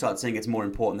second you start saying it's more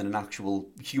important than an actual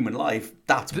human life,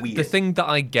 that's weird. The thing that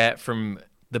I get from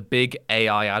the big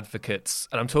AI advocates,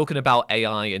 and I'm talking about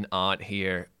AI in art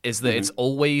here, is that it's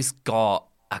always got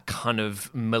a kind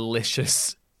of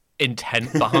malicious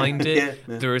intent behind it.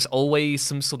 Yeah. There is always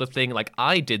some sort of thing like,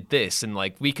 I did this, and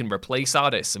like, we can replace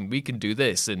artists, and we can do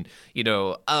this, and it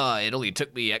only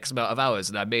took me X amount of hours,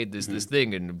 and I made this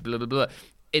thing, and blah blah blah.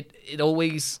 It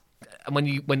always,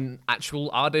 when actual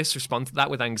artists respond to that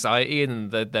with anxiety,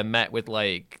 and they're met with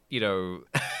like,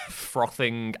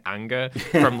 frothing anger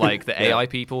from like the AI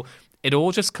people, it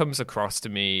all just comes across to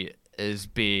me as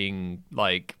being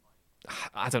like,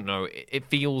 I don't know, it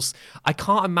feels, I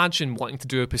can't imagine wanting to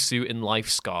do a pursuit in life,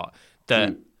 Scott,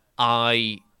 that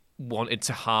I wanted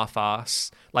to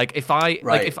half-ass. Like if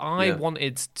I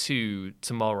wanted to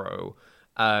tomorrow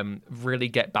really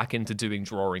get back into doing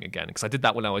drawing again, because I did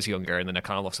that when I was younger and then I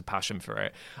kind of lost a passion for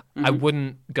it. I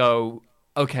wouldn't go,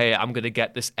 okay, I'm going to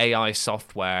get this AI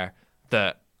software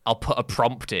that I'll put a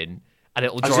prompt in and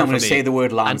it'll draw for me. Say the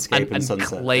word landscape and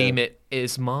sunset. Claim it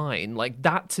is mine. Like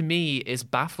that to me is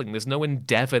baffling. There's no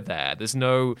endeavor there. There's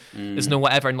no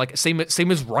whatever. And like same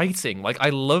as writing. Like I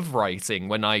love writing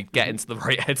when I get into the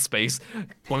right headspace.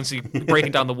 Honestly,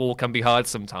 breaking down the wall can be hard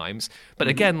sometimes. But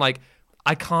again, like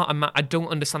I don't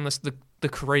understand the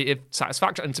creative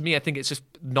satisfaction. And to me, I think it's just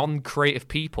non-creative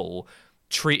people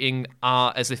treating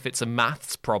art as if it's a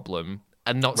maths problem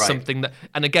and not something that.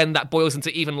 And again, that boils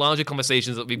into even larger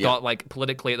conversations that we've got like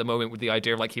politically at the moment with the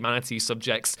idea of like humanities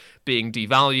subjects being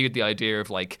devalued, the idea of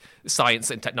like science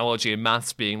and technology and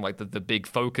maths being like the big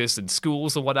focus in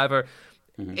schools or whatever.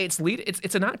 It's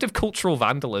an act of cultural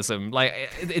vandalism. Like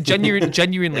it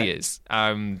genuinely is.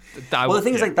 The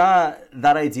thing is like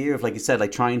that idea of, like you said,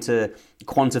 like trying to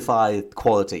quantify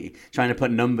quality, trying to put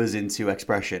numbers into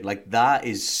expression, like that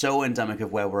is so endemic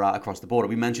of where we're at across the board.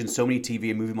 We mentioned so many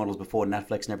TV and movie models before,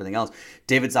 Netflix and everything else.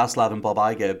 David Zaslav and Bob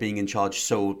Iger being in charge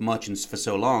so much and for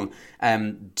so long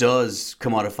does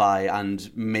commodify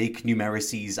and make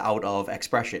numeracies out of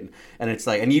expression. And it's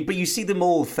like, but you see them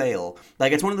all fail.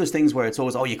 Like it's one of those things where it's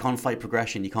always, you can't fight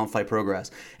progression, you can't fight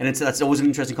progress. And that's always an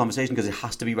interesting conversation because it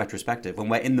has to be retrospective. When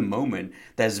we're in the moment,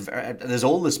 there's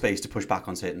all the space to push back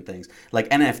on certain things. Like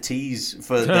NFTs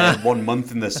for their 1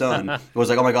 month in the sun, it was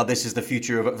like, oh my god, this is the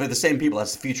future of, for the same people,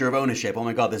 that's the future of ownership. Oh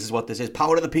my god, this is what this is.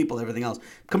 Power to the people, everything else.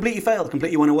 Completely failed,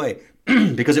 completely went away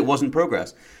because it wasn't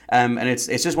progress. And it's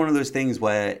just one of those things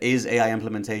where, is AI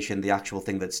implementation the actual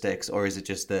thing that sticks, or is it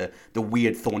just the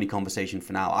weird thorny conversation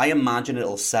for now? I imagine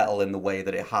it'll settle in the way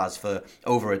that it has for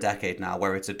over a decade now,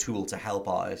 where it's a tool to help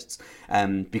artists.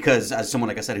 Because as someone,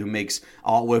 like I said, who makes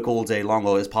artwork all day long,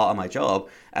 or as part of my job,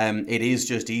 it is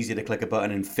just easy to click a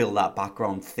button and fill that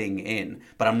background thing in.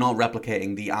 But I'm not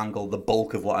replicating the angle, the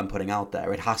bulk of what I'm putting out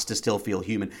there. It has to still feel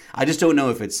human. I just don't know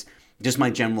if it's just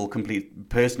my general, complete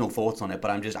personal thoughts on it,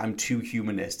 but I'm too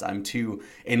humanist. I'm too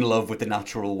in love with the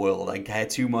natural world. I care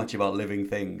too much about living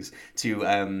things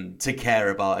to care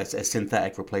about a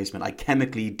synthetic replacement. I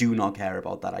chemically do not care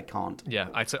about that. I can't. Yeah,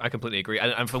 I completely agree.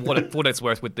 And for what it's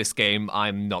worth with this game,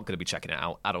 I'm not going to be checking it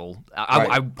out at all.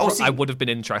 I would have been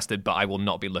interested, but I will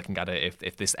not be looking at it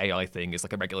if this AI thing is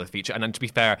like a regular feature. And then, to be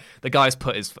fair, the guy's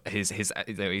put his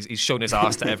he's shown his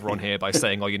ass to everyone here by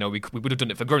saying, we would have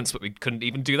done it for grunts, but we couldn't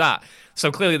even do that.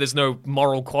 So clearly there's no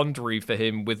moral quandary for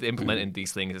him with implementing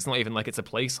these things. It's not even like it's a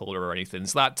placeholder or anything.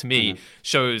 So that, to me,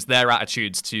 shows their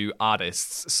attitudes to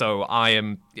artists. So I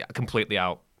am completely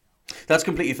out. That's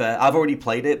completely fair. I've already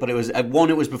played it, but it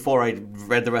was before I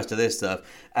read the rest of this stuff.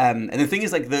 And the thing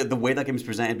is, like, the way that game is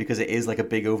presented, because it is like a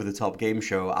big over-the-top game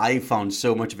show, I found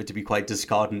so much of it to be quite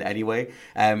discordant anyway.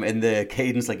 And the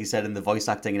cadence, like you said, and the voice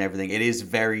acting and everything, it is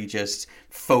very just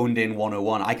phoned in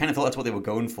 101. I kind of thought that's what they were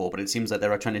going for, but it seems like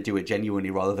they're trying to do it genuinely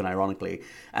rather than ironically.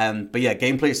 But yeah,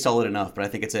 gameplay is solid enough, but I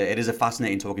think it is a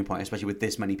fascinating talking point, especially with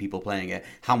this many people playing it.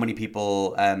 How many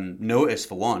people notice,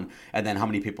 for one, and then how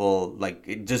many people,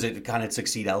 like, does it kind of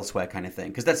succeed elsewhere kind of thing?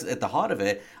 Because that's at the heart of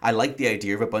it. I like the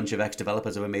idea of a bunch of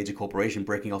ex-developers of a major corporation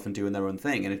breaking off and doing their own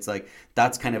thing, and it's like,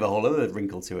 that's kind of a whole other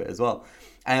wrinkle to it as well.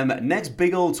 Next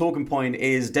big old talking point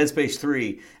is Dead Space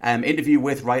 3. Interview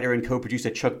with writer and co-producer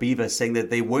Chuck Beaver saying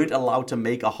that they weren't allowed to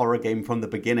make a horror game from the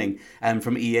beginning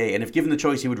from EA, and if given the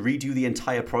choice, he would redo the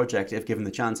entire project if given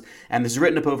the chance. This is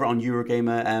written up over on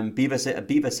Eurogamer. Beaver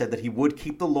said that he would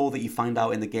keep the lore that you find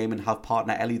out in the game and have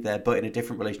partner Ellie there, but in a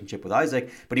different relationship with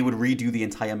Isaac, but he would redo the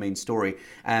entire main story.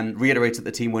 Reiterates that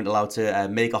the team weren't allowed to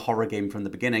make a horror game from the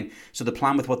beginning. So the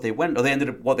plan with what they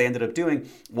ended up doing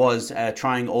was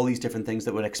trying all these different things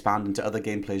that would expand into other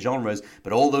gameplay genres,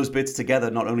 but all those bits together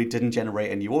not only didn't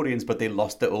generate a new audience, but they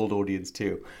lost the old audience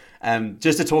too.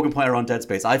 Just a talking point around Dead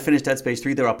Space. I finished Dead Space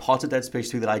 3. There are parts of Dead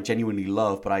Space 3 that I genuinely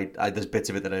love, but there's bits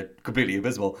of it that are completely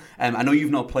abysmal. I know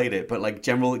you've not played it, but like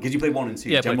because you played 1 and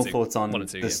 2, general thoughts on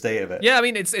the state of it. Yeah, I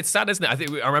mean, it's sad, isn't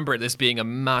it? I remember this being a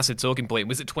massive talking point.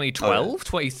 Was it 2012,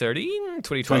 2013,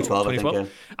 2012? I think, yeah.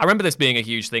 I remember this being a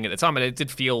huge thing at the time, and it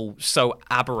did feel so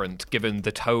aberrant given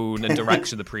the tone and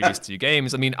direction of the previous two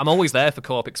games. I mean, I'm always there for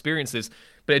co-op experiences,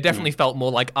 but it definitely felt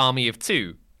more like Army of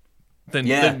Two than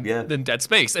Dead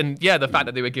Space. And yeah, the fact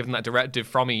that they were given that directive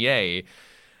from EA,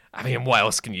 I mean, what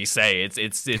else can you say?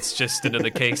 It's just another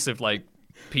case of like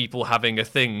people having a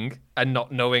thing and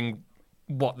not knowing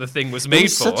what the thing was made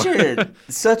for.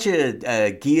 Such a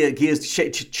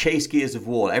chase Gears of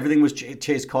War. Everything was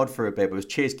chase COD for a bit, but it was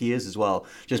chase Gears as well.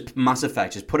 Just Mass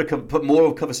Effect. Just put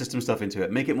more cover system stuff into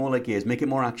it. Make it more like Gears. Make it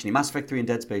more actiony. Mass Effect 3 and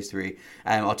Dead Space 3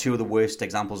 are two of the worst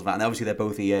examples of that. And obviously they're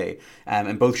both EA,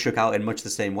 and both shook out in much the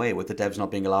same way, with the devs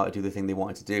not being allowed to do the thing they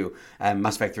wanted to do.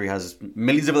 Mass Effect 3 has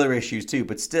millions of other issues too,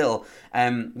 but still,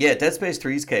 Dead Space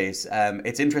 3's case,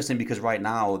 it's interesting because right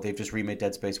now they've just remade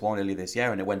Dead Space 1 earlier this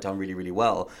year, and it went down really, really well.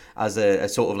 well as a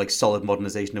sort of like solid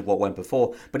modernization of what went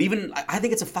before. But even I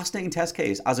think it's a fascinating test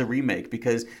case as a remake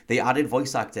because they added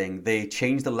voice acting, they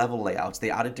changed the level layouts,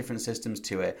 they added different systems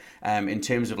to it in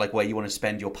terms of like where you want to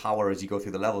spend your power as you go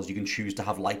through the levels. You can choose to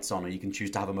have lights on, or you can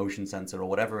choose to have a motion sensor, or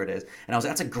whatever it is. And I was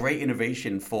like, that's a great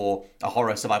innovation for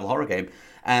a survival horror game.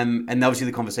 And obviously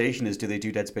the conversation is, do they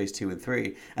do Dead Space 2 and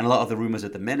 3? And a lot of the rumors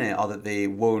at the minute are that they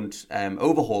won't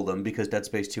overhaul them because Dead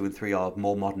Space 2 and 3 are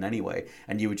more modern anyway,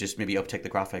 and you would just maybe uptick the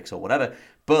graphics or whatever.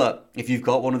 But if you've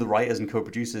got one of the writers and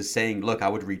co-producers saying, look, I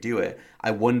would redo it,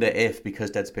 I wonder if, because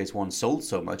Dead Space 1 sold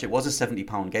so much, it was a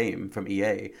 £70 game from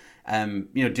EA,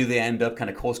 do they end up kind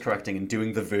of course-correcting and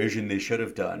doing the version they should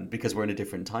have done because we're in a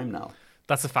different time now?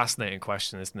 That's a fascinating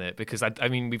question, isn't it? Because I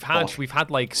mean, we've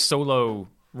had like solo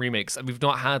remakes. We've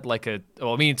not had like to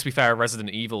be fair, Resident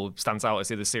Evil stands out as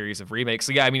the other series of remakes.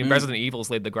 So yeah, I mean, Resident Evil's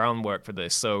laid the groundwork for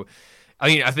this. So I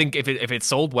mean, I think if it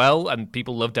sold well and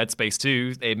people love Dead Space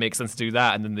 2, it makes sense to do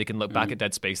that, and then they can look back at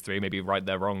Dead Space 3, maybe right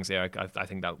their wrongs. Yeah, I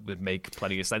think that would make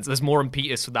plenty of sense. There's more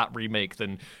impetus for that remake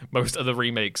than most other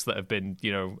remakes that have been,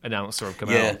 announced or have come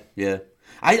out. Yeah.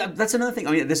 That's another thing.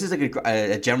 I mean, this is like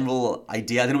a general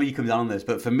idea. I don't know where you come down on this,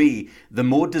 but for me, the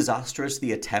more disastrous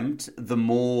the attempt, the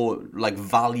more like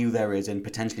value there is in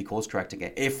potentially course correcting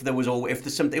it. If there was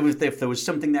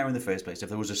something there in the first place, if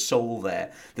there was a soul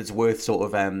there that's worth sort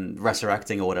of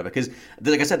resurrecting or whatever. Because,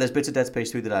 like I said, there's bits of Dead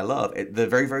Space 3 that I love. The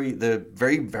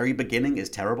very beginning is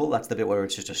terrible. That's the bit where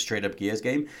it's just a straight up Gears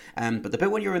game. But the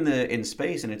bit when you're in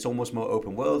space and it's almost more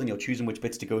open world and you're choosing which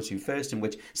bits to go to first and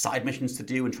which side missions to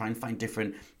do and try and find different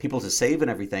people to save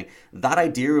and everything, that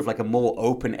idea of like a more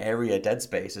open area Dead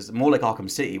Space is more like Arkham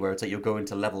City, where it's like you're going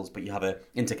to levels but you have a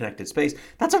interconnected space.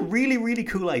 That's a really, really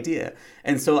cool idea.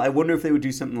 And so I wonder if they would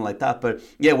do something like that. But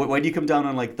yeah, when you come down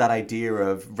on like that idea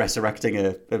of resurrecting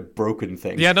a broken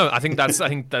thing. Yeah, no, I think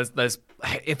there's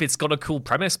if it's got a cool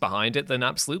premise behind it, then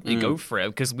absolutely go for it,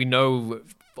 because we know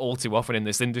all too often in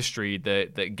this industry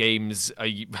that games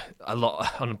a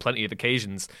lot on plenty of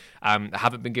occasions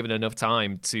haven't been given enough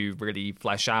time to really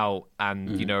flesh out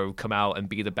and come out and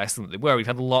be the best thing that they were. We've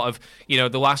had a lot of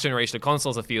the last generation of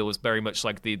consoles, I feel, was very much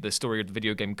like the story of the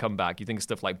video game comeback. You think of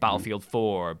stuff like Battlefield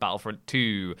 4, Battlefront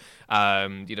 2,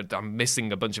 I'm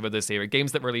missing a bunch of others here,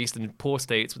 games that released in poor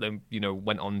states but then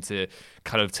went on to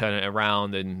kind of turn it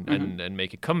around and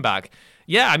make a comeback.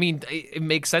 Yeah, I mean, it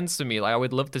makes sense to me. Like, I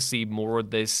would love to see more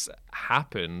of this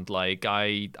happen. Like,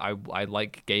 I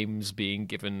like games being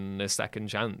given a second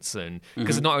chance, and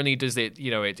because not only does it,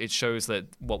 it shows that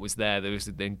what was there was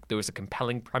a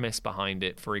compelling premise behind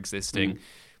it for existing.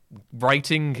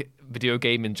 Writing video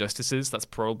game injustices, that's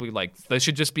probably like, there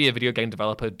should just be a video game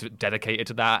developer dedicated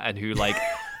to that, and who like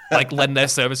lend their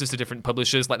services to different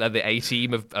publishers, like they're the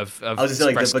A-team of I was just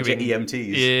like the bunch of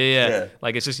EMTs. Yeah.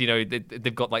 Like, it's just,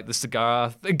 they've got like the cigar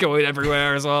thing going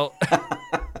everywhere as well.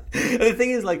 And the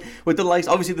thing is, like, with the likes,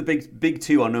 obviously the big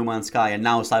two are No Man's Sky and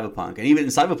now Cyberpunk. And even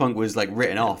Cyberpunk was like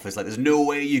written off. It's like, there's no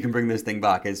way you can bring this thing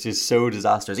back. It's just so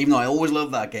disastrous. Even though I always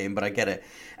love that game, but I get it.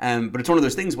 But it's one of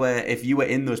those things where if you were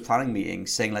in those planning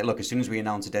meetings saying like, look, as soon as we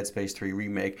announce a Dead Space 3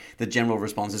 remake, the general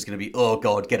response is going to be, oh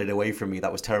God, get it away from me.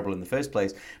 That was terrible in the first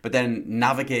place. But then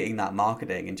navigating that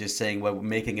marketing and just saying, well, we're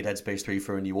making a Dead Space 3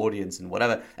 for a new audience and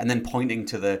whatever, and then pointing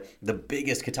to the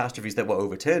biggest catastrophes that were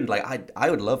overturned, like I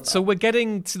would love that. So we're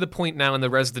getting to the point now in the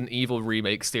Resident Evil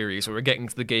remake series where we're getting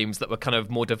to the games that were kind of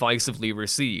more divisively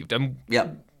received.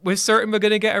 We're certain we're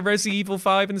going to get a Resident Evil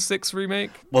 5 and 6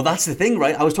 remake? Well, that's the thing,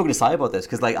 right? I was talking to Sai about this,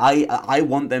 because like I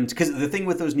want them to... Because the thing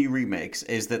with those new remakes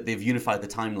is that they've unified the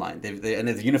timeline.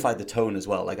 They've unified the tone as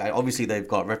well. Like, obviously, they've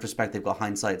got retrospect, they've got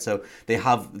hindsight, so they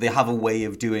have a way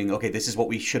of doing, okay, this is what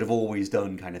we should have always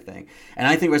done kind of thing. And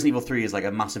I think Resident Evil 3 is like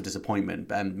a massive disappointment,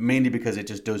 mainly because it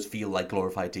just does feel like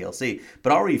glorified DLC.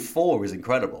 But RE4 is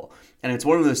incredible. And it's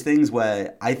one of those things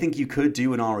where I think you could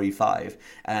do an RE5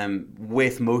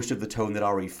 with most of the tone that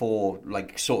RE4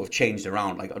 like sort of changed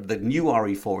around. Like, the new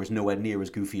RE4 is nowhere near as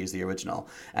goofy as the original,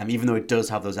 even though it does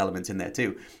have those elements in there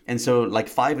too. And so like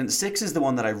 5 and 6 is the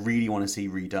one that I really want to see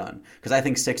redone, because I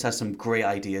think 6 has some great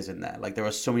ideas in there. Like, there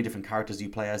are so many different characters you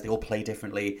play as, they all play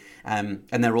differently, and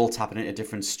they're all tapping into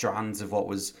different strands of what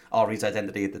was RE's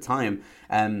identity at the time,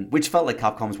 which felt like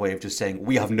Capcom's way of just saying,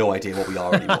 we have no idea what we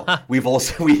are anymore.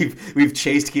 We've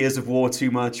chased Gears of War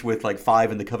too much with like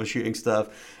 5 and the cover shooting stuff,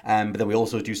 but then we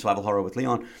also do survival horror with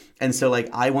Leon. And so like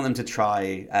I want them to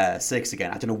try 6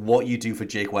 again. I don't know what you do for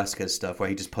Jake Wesker's stuff where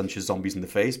he just punches zombies in the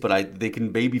face, but they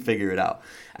can maybe figure it out.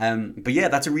 But yeah,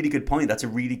 that's a really good point. That's a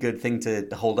really good thing to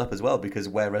hold up as well, because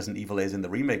where Resident Evil is in the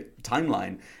remake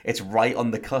timeline, it's right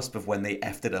on the cusp of when they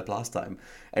effed it up last time.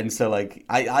 And so like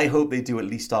I hope they do at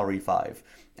least RE5.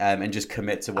 and just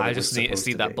commit to what I it was just need to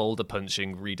see that be. boulder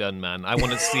punching redone, man. I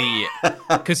want to see,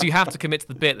 because you have to commit to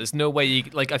the bit. There's no way you,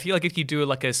 like, I feel like if you do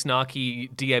like a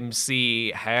snarky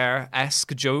DMC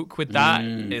hair-esque joke with that,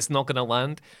 it's not going to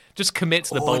land. Just commit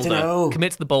to the boulder.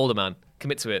 Commit to the boulder, man.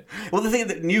 Commit to it. Well, the thing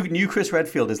that new Chris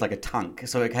Redfield is like a tank,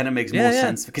 so it kind of makes more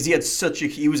sense because he had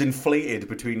he was inflated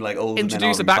between like old.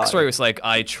 Introduce a backstory. It's like,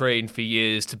 I trained for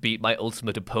years to beat my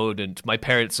ultimate opponent. My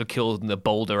parents were killed in a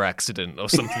boulder accident or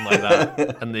something like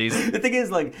that. And the thing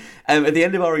is, like, at the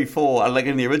end of RE4, like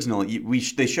in the original,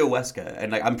 they show Wesker,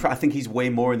 and like I think he's way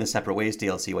more in the Separate Ways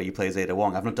DLC where you play Zeta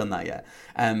Wong. I've not done that yet,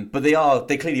 but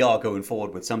they clearly are going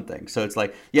forward with something. So it's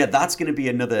like, yeah, that's going to be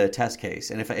another test case,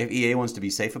 and if EA wants to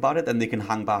be safe about it, then they can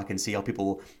hang back and see how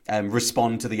people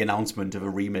respond to the announcement of a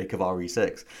remake of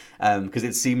RE6, because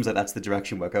it seems like that's the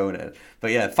direction we're going in.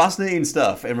 But yeah, fascinating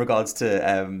stuff in regards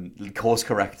to course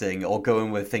correcting or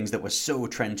going with things that were so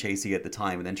trend chasey at the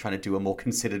time and then trying to do a more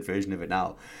considered version of it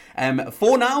now.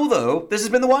 For now, though, this has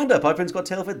been the Wind Up. I've been Scott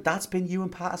Tailford. That's been Ewan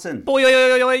Patterson.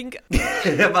 Boing!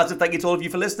 Massive thank you to all of you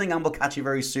for listening, and we'll catch you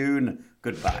very soon.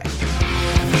 Goodbye.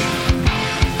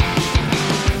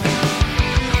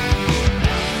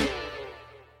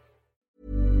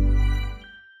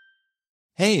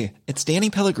 Hey, it's Danny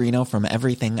Pellegrino from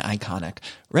Everything Iconic.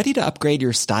 Ready to upgrade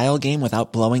your style game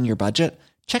without blowing your budget?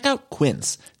 Check out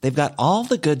Quince. They've got all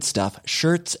the good stuff,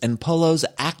 shirts and polos,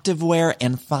 activewear,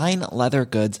 and fine leather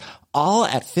goods, all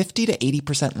at 50 to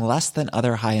 80% less than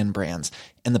other high-end brands.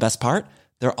 And the best part?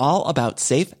 They're all about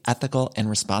safe, ethical, and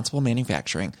responsible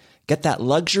manufacturing. Get that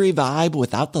luxury vibe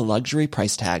without the luxury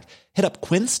price tag. Hit up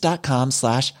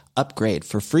quince.com/upgrade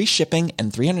for free shipping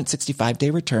and 365-day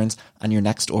returns on your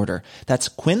next order. That's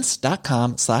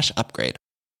quince.com/upgrade.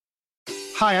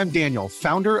 Hi, I'm Daniel,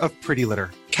 founder of Pretty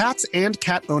Litter. Cats and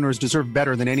cat owners deserve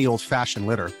better than any old-fashioned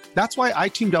litter. That's why I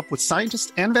teamed up with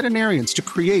scientists and veterinarians to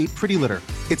create Pretty Litter.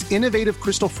 Its innovative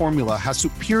crystal formula has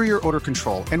superior odor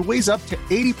control and weighs up to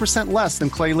 80% less than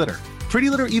clay litter. Pretty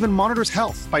Litter even monitors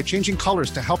health by changing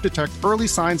colors to help detect early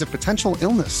signs of potential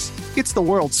illness. It's the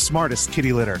world's smartest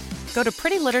kitty litter. Go to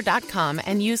prettylitter.com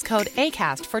and use code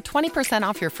ACAST for 20%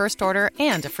 off your first order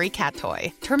and a free cat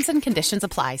toy. Terms and conditions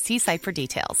apply. See site for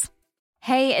details.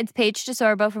 Hey, it's Paige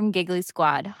DeSorbo from Giggly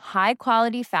Squad. High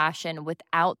quality fashion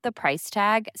without the price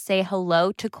tag. Say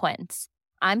hello to Quince.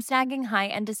 I'm snagging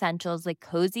high-end essentials like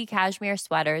cozy cashmere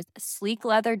sweaters, sleek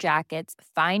leather jackets,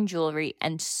 fine jewelry,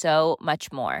 and so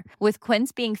much more. With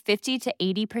Quince being 50 to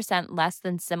 80% less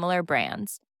than similar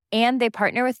brands. And they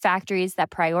partner with factories that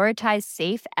prioritize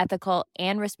safe, ethical,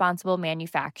 and responsible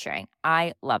manufacturing.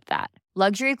 I love that.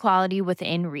 Luxury quality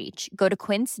within reach. Go to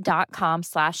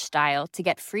quince.com/style to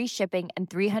get free shipping and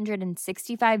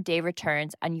 365-day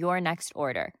returns on your next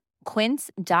order.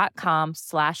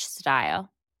 Quince.com/style.